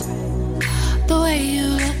right, the way you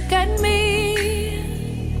look at me.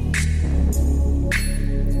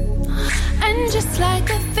 And just like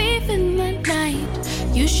a thief in the night,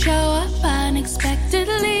 you show up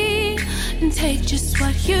unexpectedly and take just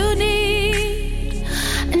what you need.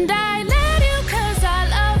 And I let you 'cause I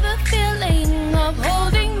love the feeling of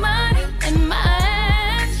holding money in my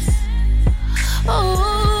hands.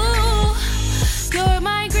 Oh, you're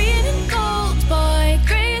my green and gold boy,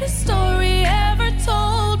 greatest story ever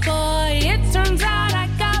told, boy. It turns out I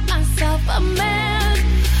got myself a man.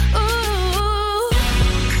 Ooh,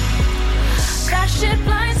 that shit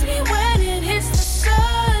blinds me when it hits the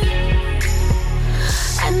sun,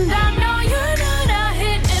 and I know you're not a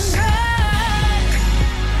hit and run.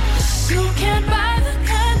 You can't buy the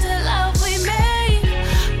kind of love we made.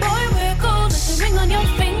 Boy, we're gold like the ring on your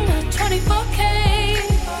finger, 24K.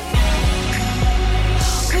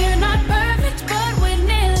 We're not perfect, but we're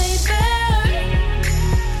nearly there.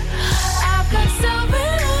 I've got silver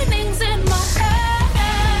linings in my hair.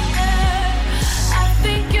 I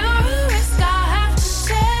think you're a risk I have to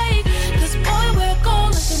take, 'cause boy, we're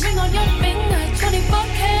gold like the ring on your finger,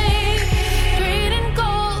 24K. Green and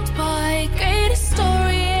gold, boy, greatest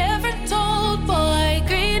story ever told, boy.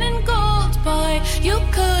 Green and gold, boy, you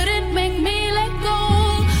couldn't make me let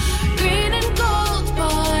go. Green and gold,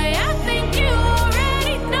 boy, I think you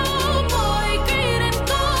already know, boy. Green and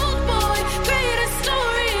gold, boy, greatest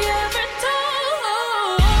story ever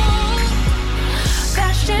told.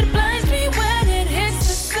 That shit blinds me when it hits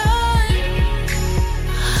the sun,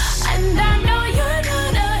 and I know you're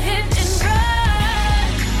not a hit and run.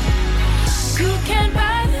 You can't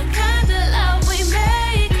buy the kind of love we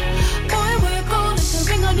make. Boy, we're gold like the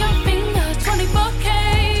ring on your finger, 24K.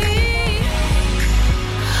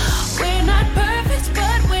 We're not perfect,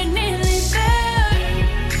 but we're nearly there.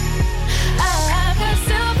 I've got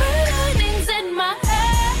silver linings in my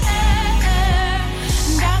hair,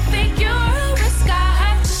 and I think you're a risk I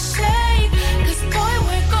have to take, 'cause boy,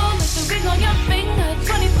 we're gold like the ring on your finger,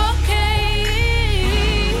 24K.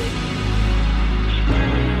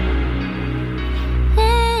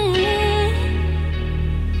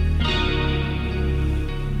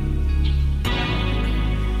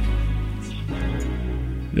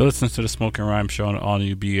 You're listening to the Smoking Rhyme Show on all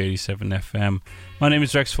new B87 FM. My name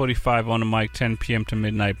is Rex45 on the mic, 10 p.m. to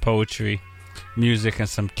midnight, poetry, music, and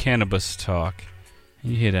some cannabis talk.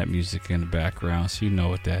 You hear that music in the background, so you know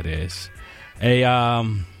what that is. A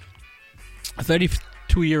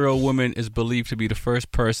 32-year-old woman is believed to be the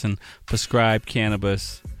first person prescribed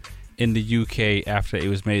cannabis in the UK after it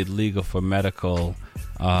was made legal for medical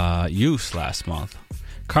use last month.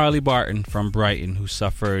 Carly Barton from Brighton, who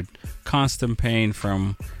suffered constant pain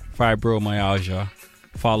from fibromyalgia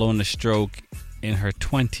following a stroke in her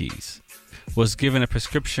 20s, was given a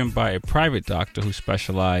prescription by a private doctor who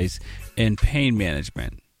specialized in pain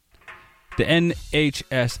management. The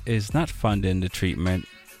NHS is not funding the treatment,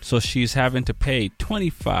 so she's having to pay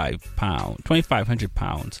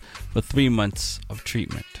 £2,500 for 3 months of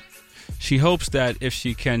treatment. She hopes that if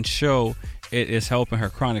she can show it is helping her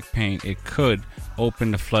chronic pain, it could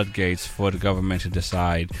opened the floodgates for the government to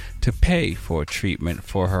decide to pay for treatment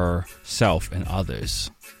for herself and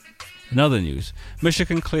others. In other news,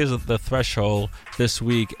 Michigan clears the threshold this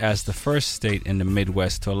week as the first state in the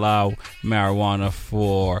Midwest to allow marijuana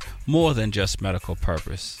for more than just medical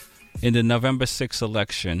purpose. In the November 6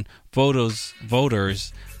 election, voters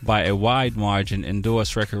by a wide margin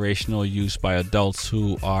endorsed recreational use by adults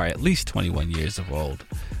who are at least 21 years of old.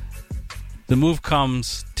 The move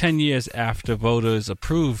comes 10 years after voters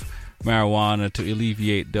approved marijuana to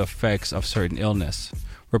alleviate the effects of certain illness.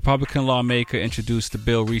 Republican lawmaker introduced a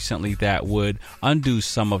bill recently that would undo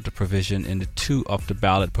some of the provision in the two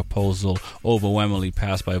up-the-ballot proposal overwhelmingly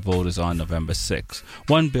passed by voters on November 6.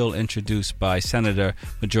 One bill introduced by Senator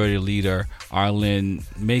Majority Leader Arlen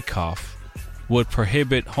Makoff would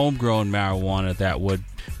prohibit homegrown marijuana that would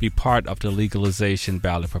be part of the legalization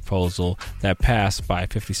ballot proposal that passed by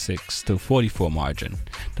 56 to 44 margin.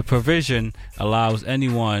 The provision allows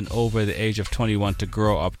anyone over the age of 21 to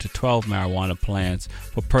grow up to 12 marijuana plants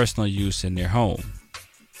for personal use in their home.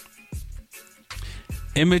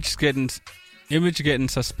 Imagine getting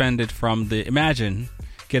suspended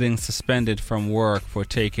from work for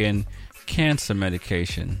taking cancer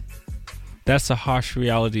medication. That's a harsh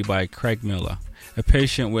reality by Craig Miller, a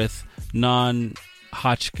patient with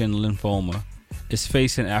non-Hodgkin lymphoma, is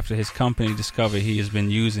facing after his company discovered he has been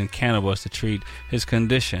using cannabis to treat his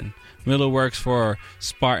condition. Miller works for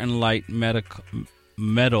Spartan Light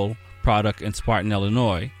Metal product in Spartan,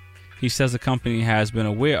 Illinois. He says the company has been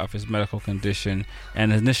aware of his medical condition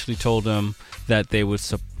and initially told him that they would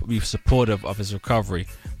be supportive of his recovery,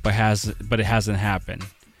 but it hasn't happened.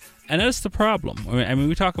 And that's the problem. I mean,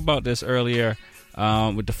 we talked about this earlier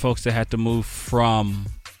with the folks that had to move from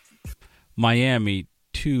Miami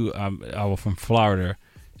to, from Florida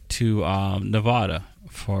to Nevada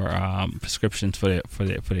for prescriptions for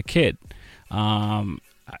the kid.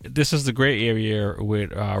 This is the gray area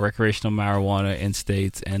with recreational marijuana in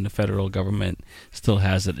states, and the federal government still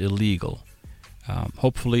has it illegal.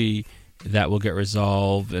 Hopefully that will get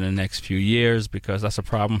resolved in the next few years, because that's a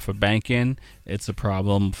problem for banking. It's a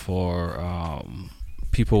problem for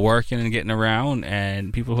people working and getting around,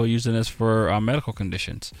 and people who are using this for medical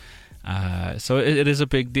conditions. So it is a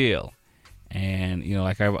big deal. And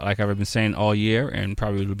like I've been saying all year, and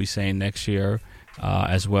probably will be saying next year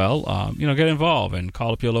as well. Get involved and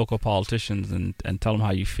call up your local politicians and tell them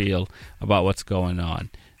how you feel about what's going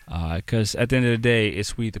on. Because at the end of the day,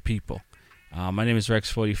 it's we the people. My name is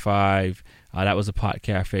Rex45. That was the Pot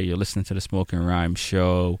Cafe. You're listening to the Smoking Rhyme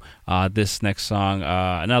Show. This next song,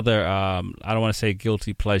 another, I don't want to say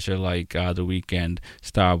guilty pleasure like The Weeknd,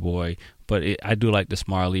 Starboy, but I do like this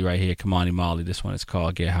Marley right here, Kamani Marley. This one is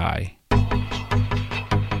called Get High.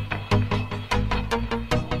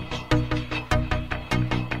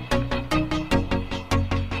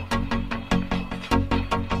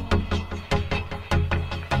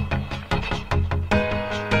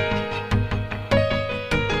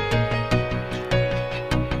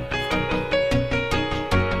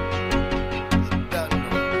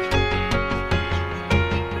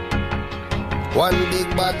 One big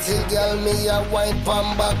body girl, me a wine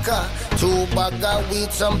pan baka. 2 bag of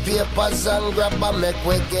weed, some papers and grab a make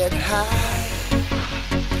we get high.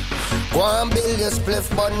 Go and build your spliff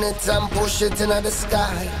bonnet and push it into the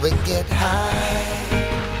sky. We get high.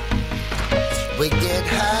 We get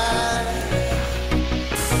high.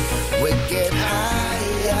 We get high,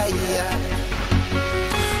 yeah, yeah.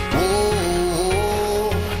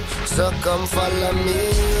 Ooh, so come follow me.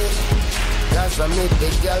 Cause I make the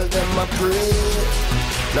girl them a pray.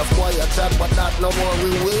 No boy a chat but that no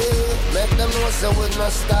worry way. Make them know so we no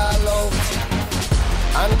stall out.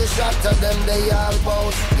 And the shot of them they all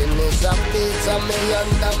bout. Guinness a beat of me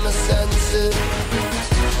under my senses.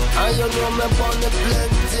 And you know me bunny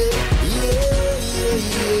plenty. Yeah, yeah,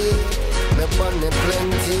 yeah. Me bunny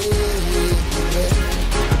plenty, yeah.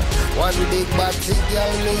 One big body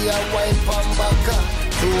girl me a wipe on baka.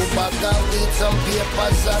 2 bag of weed, some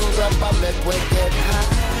papers and grab and make we get high.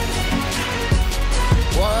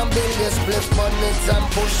 One build your split bonnets and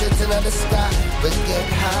push it into the sky. We get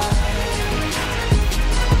high.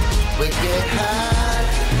 We get high.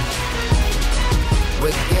 We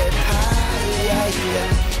get high, yeah,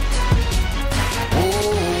 yeah.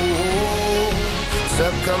 Ooh, so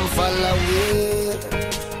come follow me.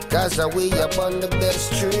 Cause we up on the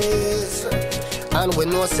best trees. And we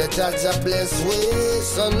know such as a blessed way.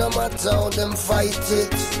 So no matter how them fight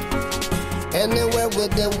it, anywhere where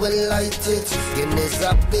they will light it. Guinness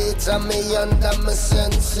a bit of me under my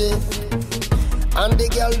senses. And the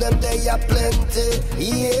girl them they are plenty.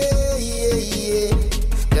 Yeah, yeah, yeah.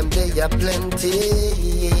 Them they are plenty,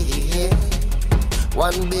 yeah, yeah.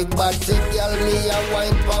 One big body girl, me a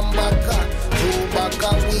wine from bacca. 2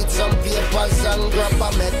 bacca with some papers and grab a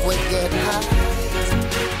make we get high.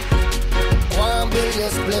 1 billion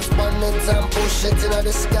spliff on it and push it into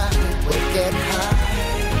the sky. We get high.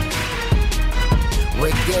 We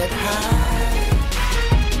get high.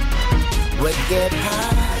 We get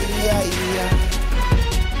high, yeah, yeah.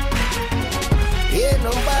 Ain't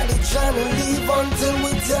nobody tryna leave until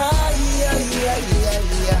we die, yeah, yeah, yeah,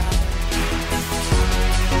 yeah.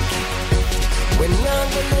 We're not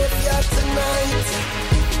gonna live here tonight,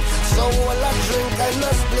 so all I drink and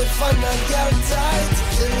a split on a girl tight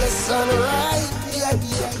till the sunrise, yeah,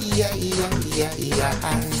 yeah, yeah, yeah, yeah, yeah.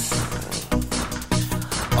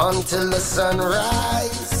 Until the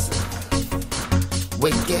sunrise, we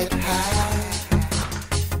get high.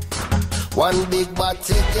 1 big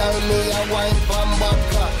body girl, me a wine from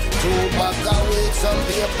bacca. 2 bacca with some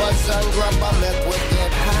papers and grab a make we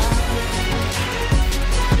get high.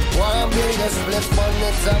 1 billion split on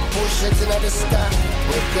it and push it into the sky.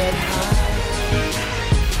 We get high.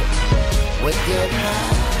 We get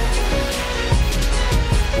high.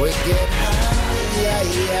 We get high, yeah,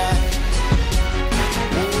 yeah.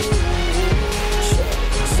 Ooh.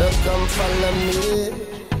 So come follow me.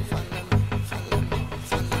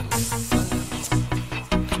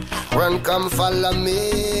 Run, come follow me.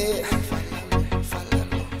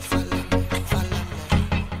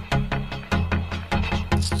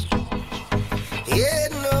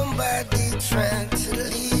 Ain't nobody trying to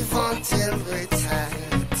leave until we're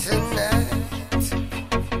tired tonight.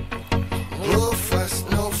 No fuss,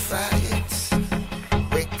 no fights.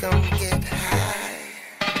 We come get high.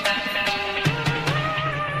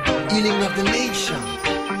 Healing of the nation.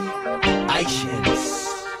 Aisha.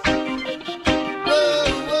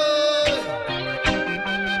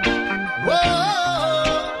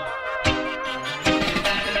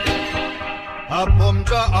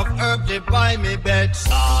 Of herb by me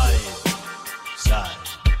bedside, side.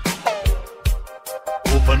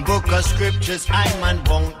 Open book of scriptures, I man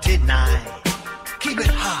won't deny. Keep it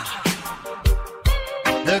high.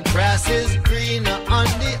 The grass is greener on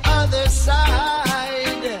the other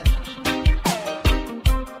side.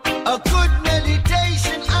 A good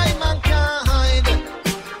meditation, I mankind.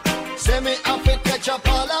 Say me up it catch up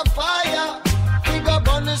all a fire. Figure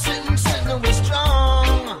bonus sitting with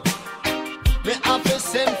strong. Me have to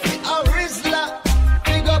send for a Rizla.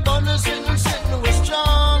 Figure bonus sitting with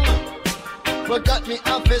strong. Forgot me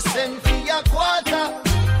have to send for a quarter.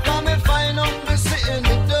 Come me find out me sitting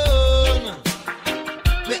it down.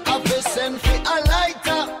 Me have to send for a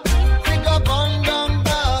lighter. Figure bond down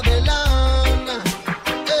Babylon.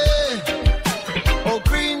 Hey. Oh,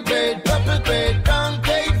 green grade, purple grade, brown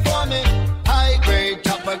grade for me. High grade,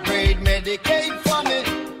 upper grade, Medicaid for me.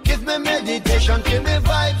 Give me meditation, give me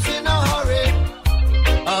vibes in a hurry.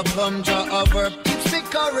 A plum jar of herb keeps me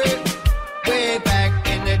curried. Way back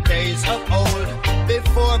in the days of old,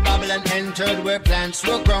 before Babylon entered where plants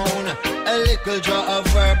were grown, a little jar of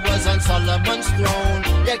herb was on Solomon's throne.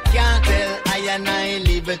 You can't tell I and I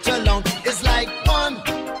leave it alone. It's like 1,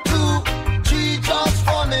 2, 3 jars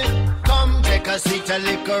for me. Come take a seat, a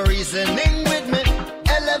little reasoning with me.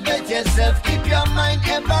 Elevate yourself, keep your mind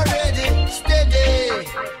ever ready, steady.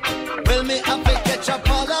 Will me have to catch up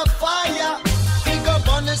all the fire.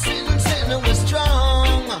 Sitting with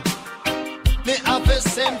strong. Me have a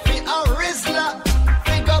send for a Rizla.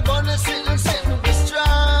 Figure bonus sitting with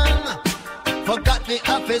strong. Forgot me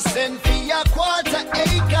have a send for a quarter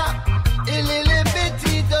acre. A little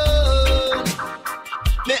bitty done.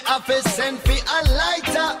 Me have a send for a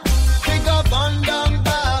lighter. Figure bond down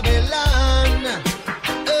Babylon.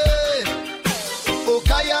 Hey.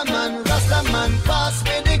 Okaya man, Rasta man, pass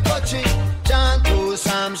me the coaching. Chant 2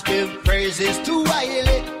 psalms, give praises to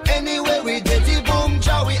Wiley. Anyway we get it, boom,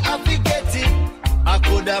 jaw, we have to get it. I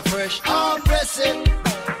could have fresh or press it.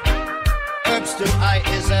 Herbs to I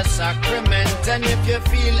is a sacrament. And if you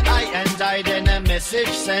feel I and I, then a message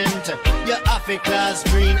sent. Your Afri class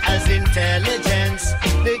green as intelligence.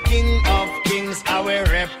 The king of kings, I will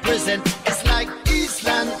represent. It's like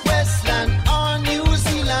Eastland, Westland, or New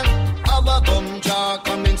Zealand. Our boom jaw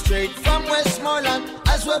coming straight from Westmoreland.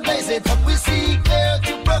 As we blaze it up, we see clear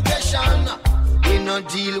to progression. We no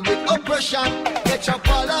deal with oppression. Catch up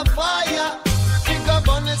all the fire. Figure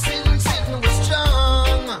bonus sitting with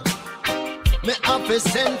strong. Me have to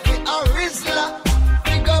send for a Rizla.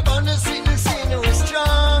 Figure bonus sitting with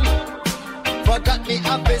strong. Forgot me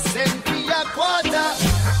have to send for a quarter.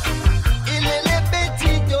 A little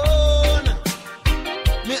bitty done.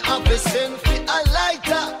 Me have to send for a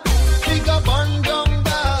lighter. Figure bond down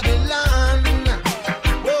Babylon.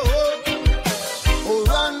 Whoa, oh,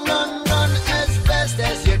 run, as best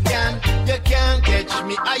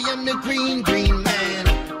am the green man.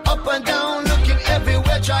 Up and down, looking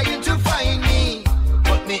everywhere, trying to find me.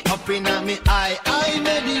 Put me up in me eye,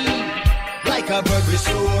 ready. Like a burger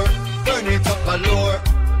store, burn it up galore.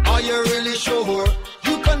 Are you really sure?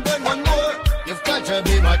 You can burn one more. You've got to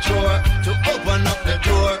be mature to open up the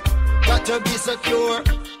door. Got to be secure,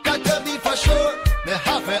 got to be for sure. Me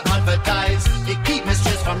have to advertise, it keep me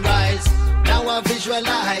stress from rise. Now I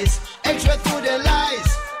visualize, extra through the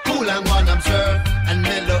lies. Cool and one observe, and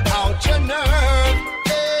mellow out your nerve.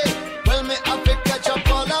 Hey, well me have to catch up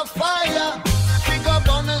all the fire. Pick up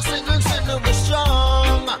on the single was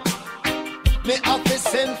strong. Me have to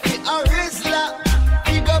send for a Rizla.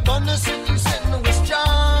 Pick up on the single was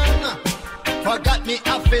strong. Forgot me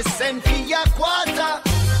have to send for your quarter.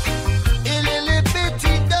 Illy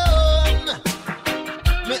bitty done.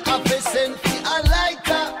 Me have to send for a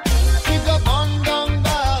lighter. Pick up on down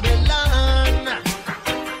Babylon.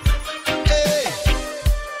 Hey,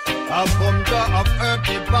 a bunker of herb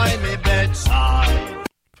by me bedside.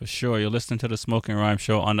 For sure, you're listening to the Smoking Rhyme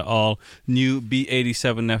Show on the all-new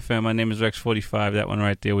B87 FM. My name is Rex45. That one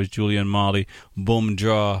right there was Julian Marley. Boom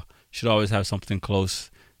Draw. Should always have something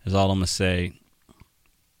close, is all I'm going to say.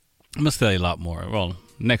 I'm going to tell you a lot more, well,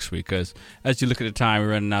 next week, because as you look at the time,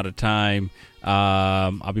 we're running out of time.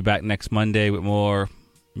 I'll be back next Monday with more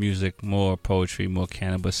music, more poetry, more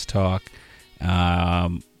cannabis talk.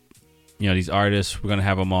 These artists, we're going to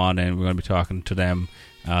have them on, and we're going to be talking to them.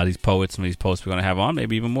 These poets and these poets we're going to have on,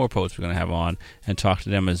 maybe even more poets we're going to have on and talk to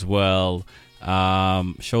them as well.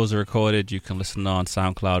 Shows are recorded. You can listen on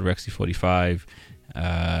SoundCloud, Rexy45.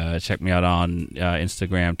 Check me out on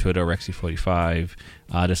Instagram, Twitter, Rexy45.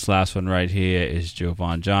 This last one right here is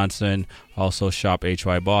Jovan Johnson. Also, shop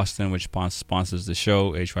HY Boston, which sponsors the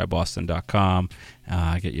show, hyboston.com.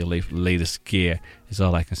 Get your latest gear, is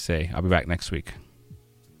all I can say. I'll be back next week.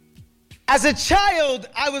 As a child,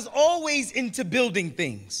 I was always into building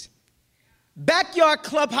things. Backyard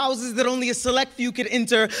clubhouses that only a select few could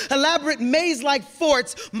enter, elaborate maze-like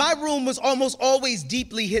forts. My room was almost always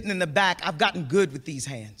deeply hidden in the back. I've gotten good with these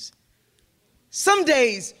hands. Some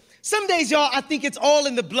days, y'all, I think it's all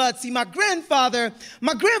in the blood. See, my grandfather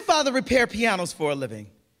repaired pianos for a living.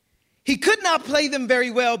 He could not play them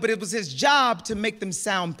very well, but it was his job to make them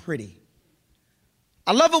sound pretty.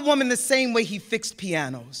 I love a woman the same way he fixed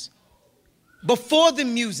pianos. Before the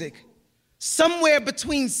music, somewhere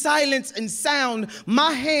between silence and sound,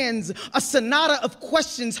 my hands, a sonata of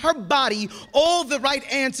questions, her body, all the right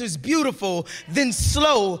answers, beautiful, then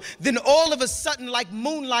slow, then all of a sudden like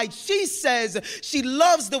moonlight, she says she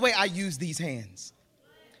loves the way I use these hands.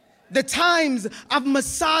 The times I've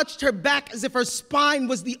massaged her back as if her spine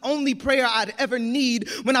was the only prayer I'd ever need,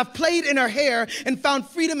 when I've played in her hair and found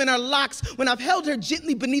freedom in her locks, when I've held her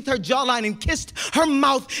gently beneath her jawline and kissed her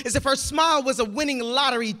mouth as if her smile was a winning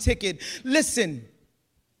lottery ticket. Listen,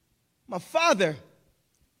 my father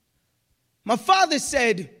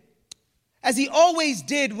said, as he always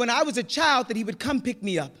did when I was a child, that he would come pick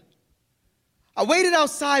me up. I waited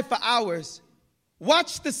outside for hours.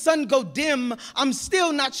 Watch the sun go dim. I'm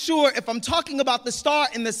still not sure if I'm talking about the star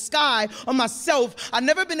in the sky or myself. I've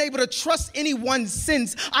never been able to trust anyone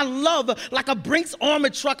since. I love like a Brinks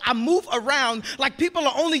armored truck. I move around like people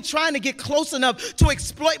are only trying to get close enough to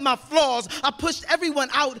exploit my flaws. I pushed everyone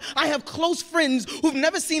out. I have close friends who've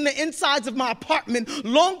never seen the insides of my apartment.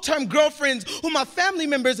 Long-term girlfriends who my family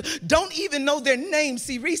members don't even know their names.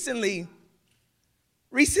 See, recently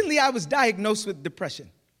I was diagnosed with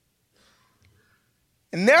depression.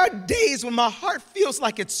 And there are days when my heart feels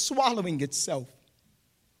like it's swallowing itself,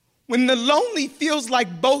 when the lonely feels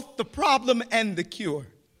like both the problem and the cure.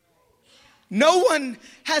 No one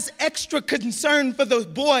has extra concern for the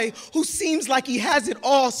boy who seems like he has it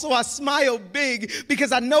all, so I smile big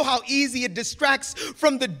because I know how easy it distracts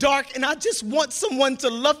from the dark, and I just want someone to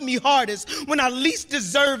love me hardest when I least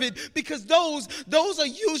deserve it, because those are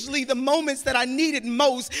usually the moments that I need it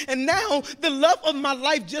most. And now the love of my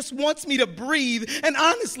life just wants me to breathe, and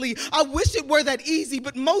honestly, I wish it were that easy,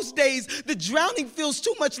 but most days the drowning feels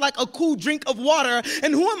too much like a cool drink of water,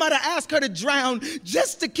 and who am I to ask her to drown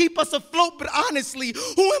just to keep us afloat? But honestly,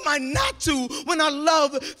 who am I not to when our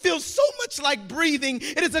love feels so much like breathing?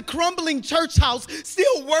 It is a crumbling church house,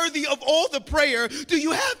 still worthy of all the prayer. Do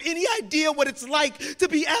you have any idea what it's like to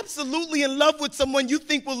be absolutely in love with someone you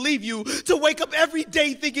think will leave you? To wake up every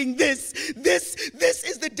day thinking this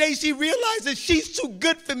is the day she realizes she's too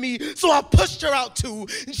good for me, so I pushed her out too,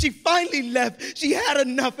 and she finally left. She had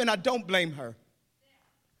enough, and I don't blame her.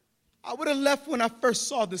 I would have left when I first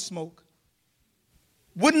saw the smoke.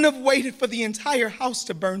 Wouldn't have waited for the entire house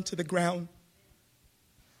to burn to the ground.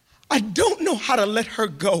 I don't know how to let her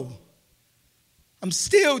go. I'm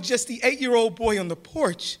still just the 8-year-old boy on the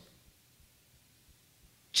porch,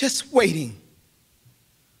 just waiting.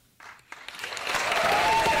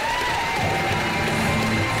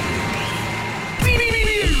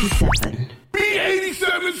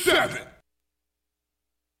 B87.7.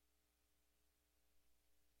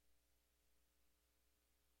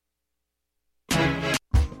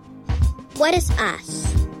 What is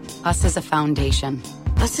us? Us is a foundation.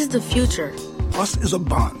 Us is the future. Us is a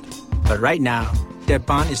bond. But right now, that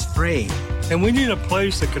bond is fraying. And we need a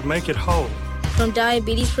place that could make it whole. From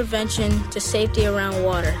diabetes prevention to safety around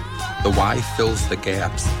water. The Y fills the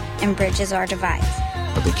gaps. And bridges our divides.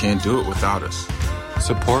 But they can't do it without us.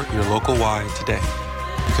 Support your local Y today.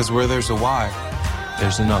 Because where there's a Y,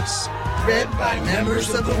 there's an us. Read by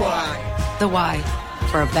members of the Y. The Y,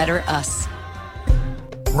 for a better us.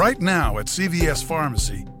 Right now at CVS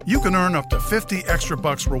Pharmacy, you can earn up to $50 extra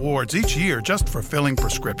rewards each year just for filling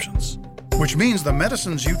prescriptions. Which means the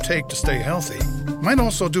medicines you take to stay healthy might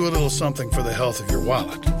also do a little something for the health of your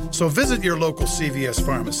wallet. So visit your local CVS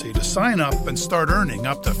Pharmacy to sign up and start earning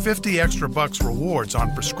up to $50 extra rewards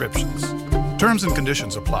on prescriptions. Terms and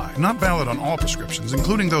conditions apply. Not valid on all prescriptions,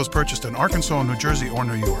 including those purchased in Arkansas, New Jersey, or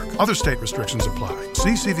New York. Other state restrictions apply.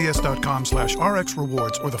 See cvs.com/RX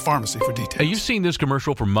rewards or the pharmacy for details. Hey, you've seen this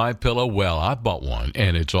commercial from MyPillow? Well, I bought one,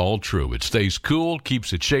 and it's all true. It stays cool,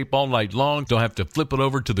 keeps its shape all night long. Don't have to flip it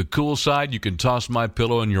over to the cool side. You can toss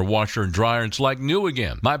MyPillow in your washer and dryer, and it's like new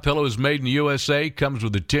again. MyPillow is made in the USA, comes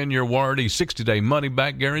with a 10-year warranty, 60-day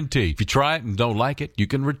money-back guarantee. If you try it and don't like it, you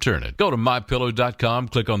can return it. Go to MyPillow.com,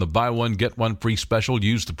 click on the buy one, get one free special.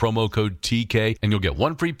 Use the promo code TK, and you'll get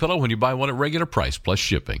one free pillow when you buy one at regular price, plus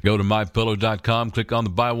shipping. Go to MyPillow.com, click on the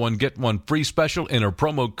buy one, get one free special, enter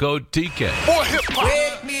promo code TK. More hip-hop.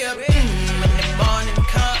 Wake me up in the morning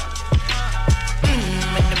cup. In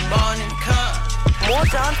the morning cup. More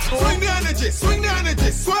dance. Swing the energy, swing the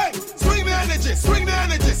energy, sway. Swing the energy, swing the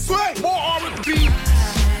energy, sway. More R&B.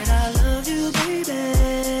 I love you, baby.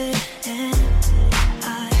 I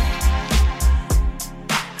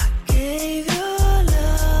gave your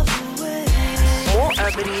love away. More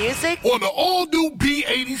urban music on the all-new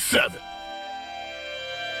B87.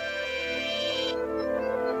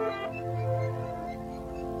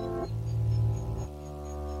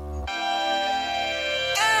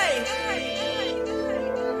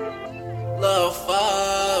 Love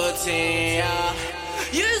 14, yeah.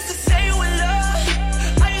 You used to say you in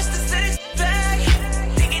love. I used to say this back.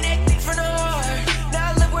 Thinking that thing from the heart.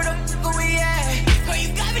 Now look where the fuck we at. Girl, you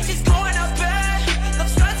got me just going up bad. Love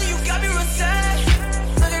starts and you got me real sad.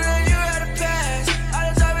 Looking at you out of past. All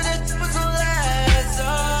the time that was the last.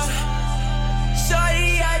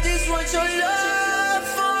 Shorty, I just want your love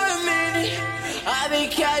for a minute. I've been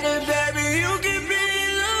counting, baby. You can be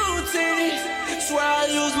lieutenant. Swear I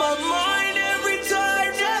lose my mind.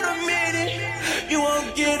 You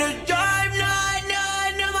won't get a dime, nah.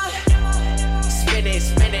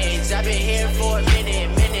 Spinach, I've been here for a minute.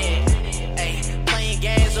 Ay, playing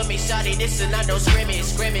games with me, shawty, this is not no scrimmage.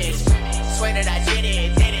 Swear that I did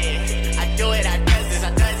it.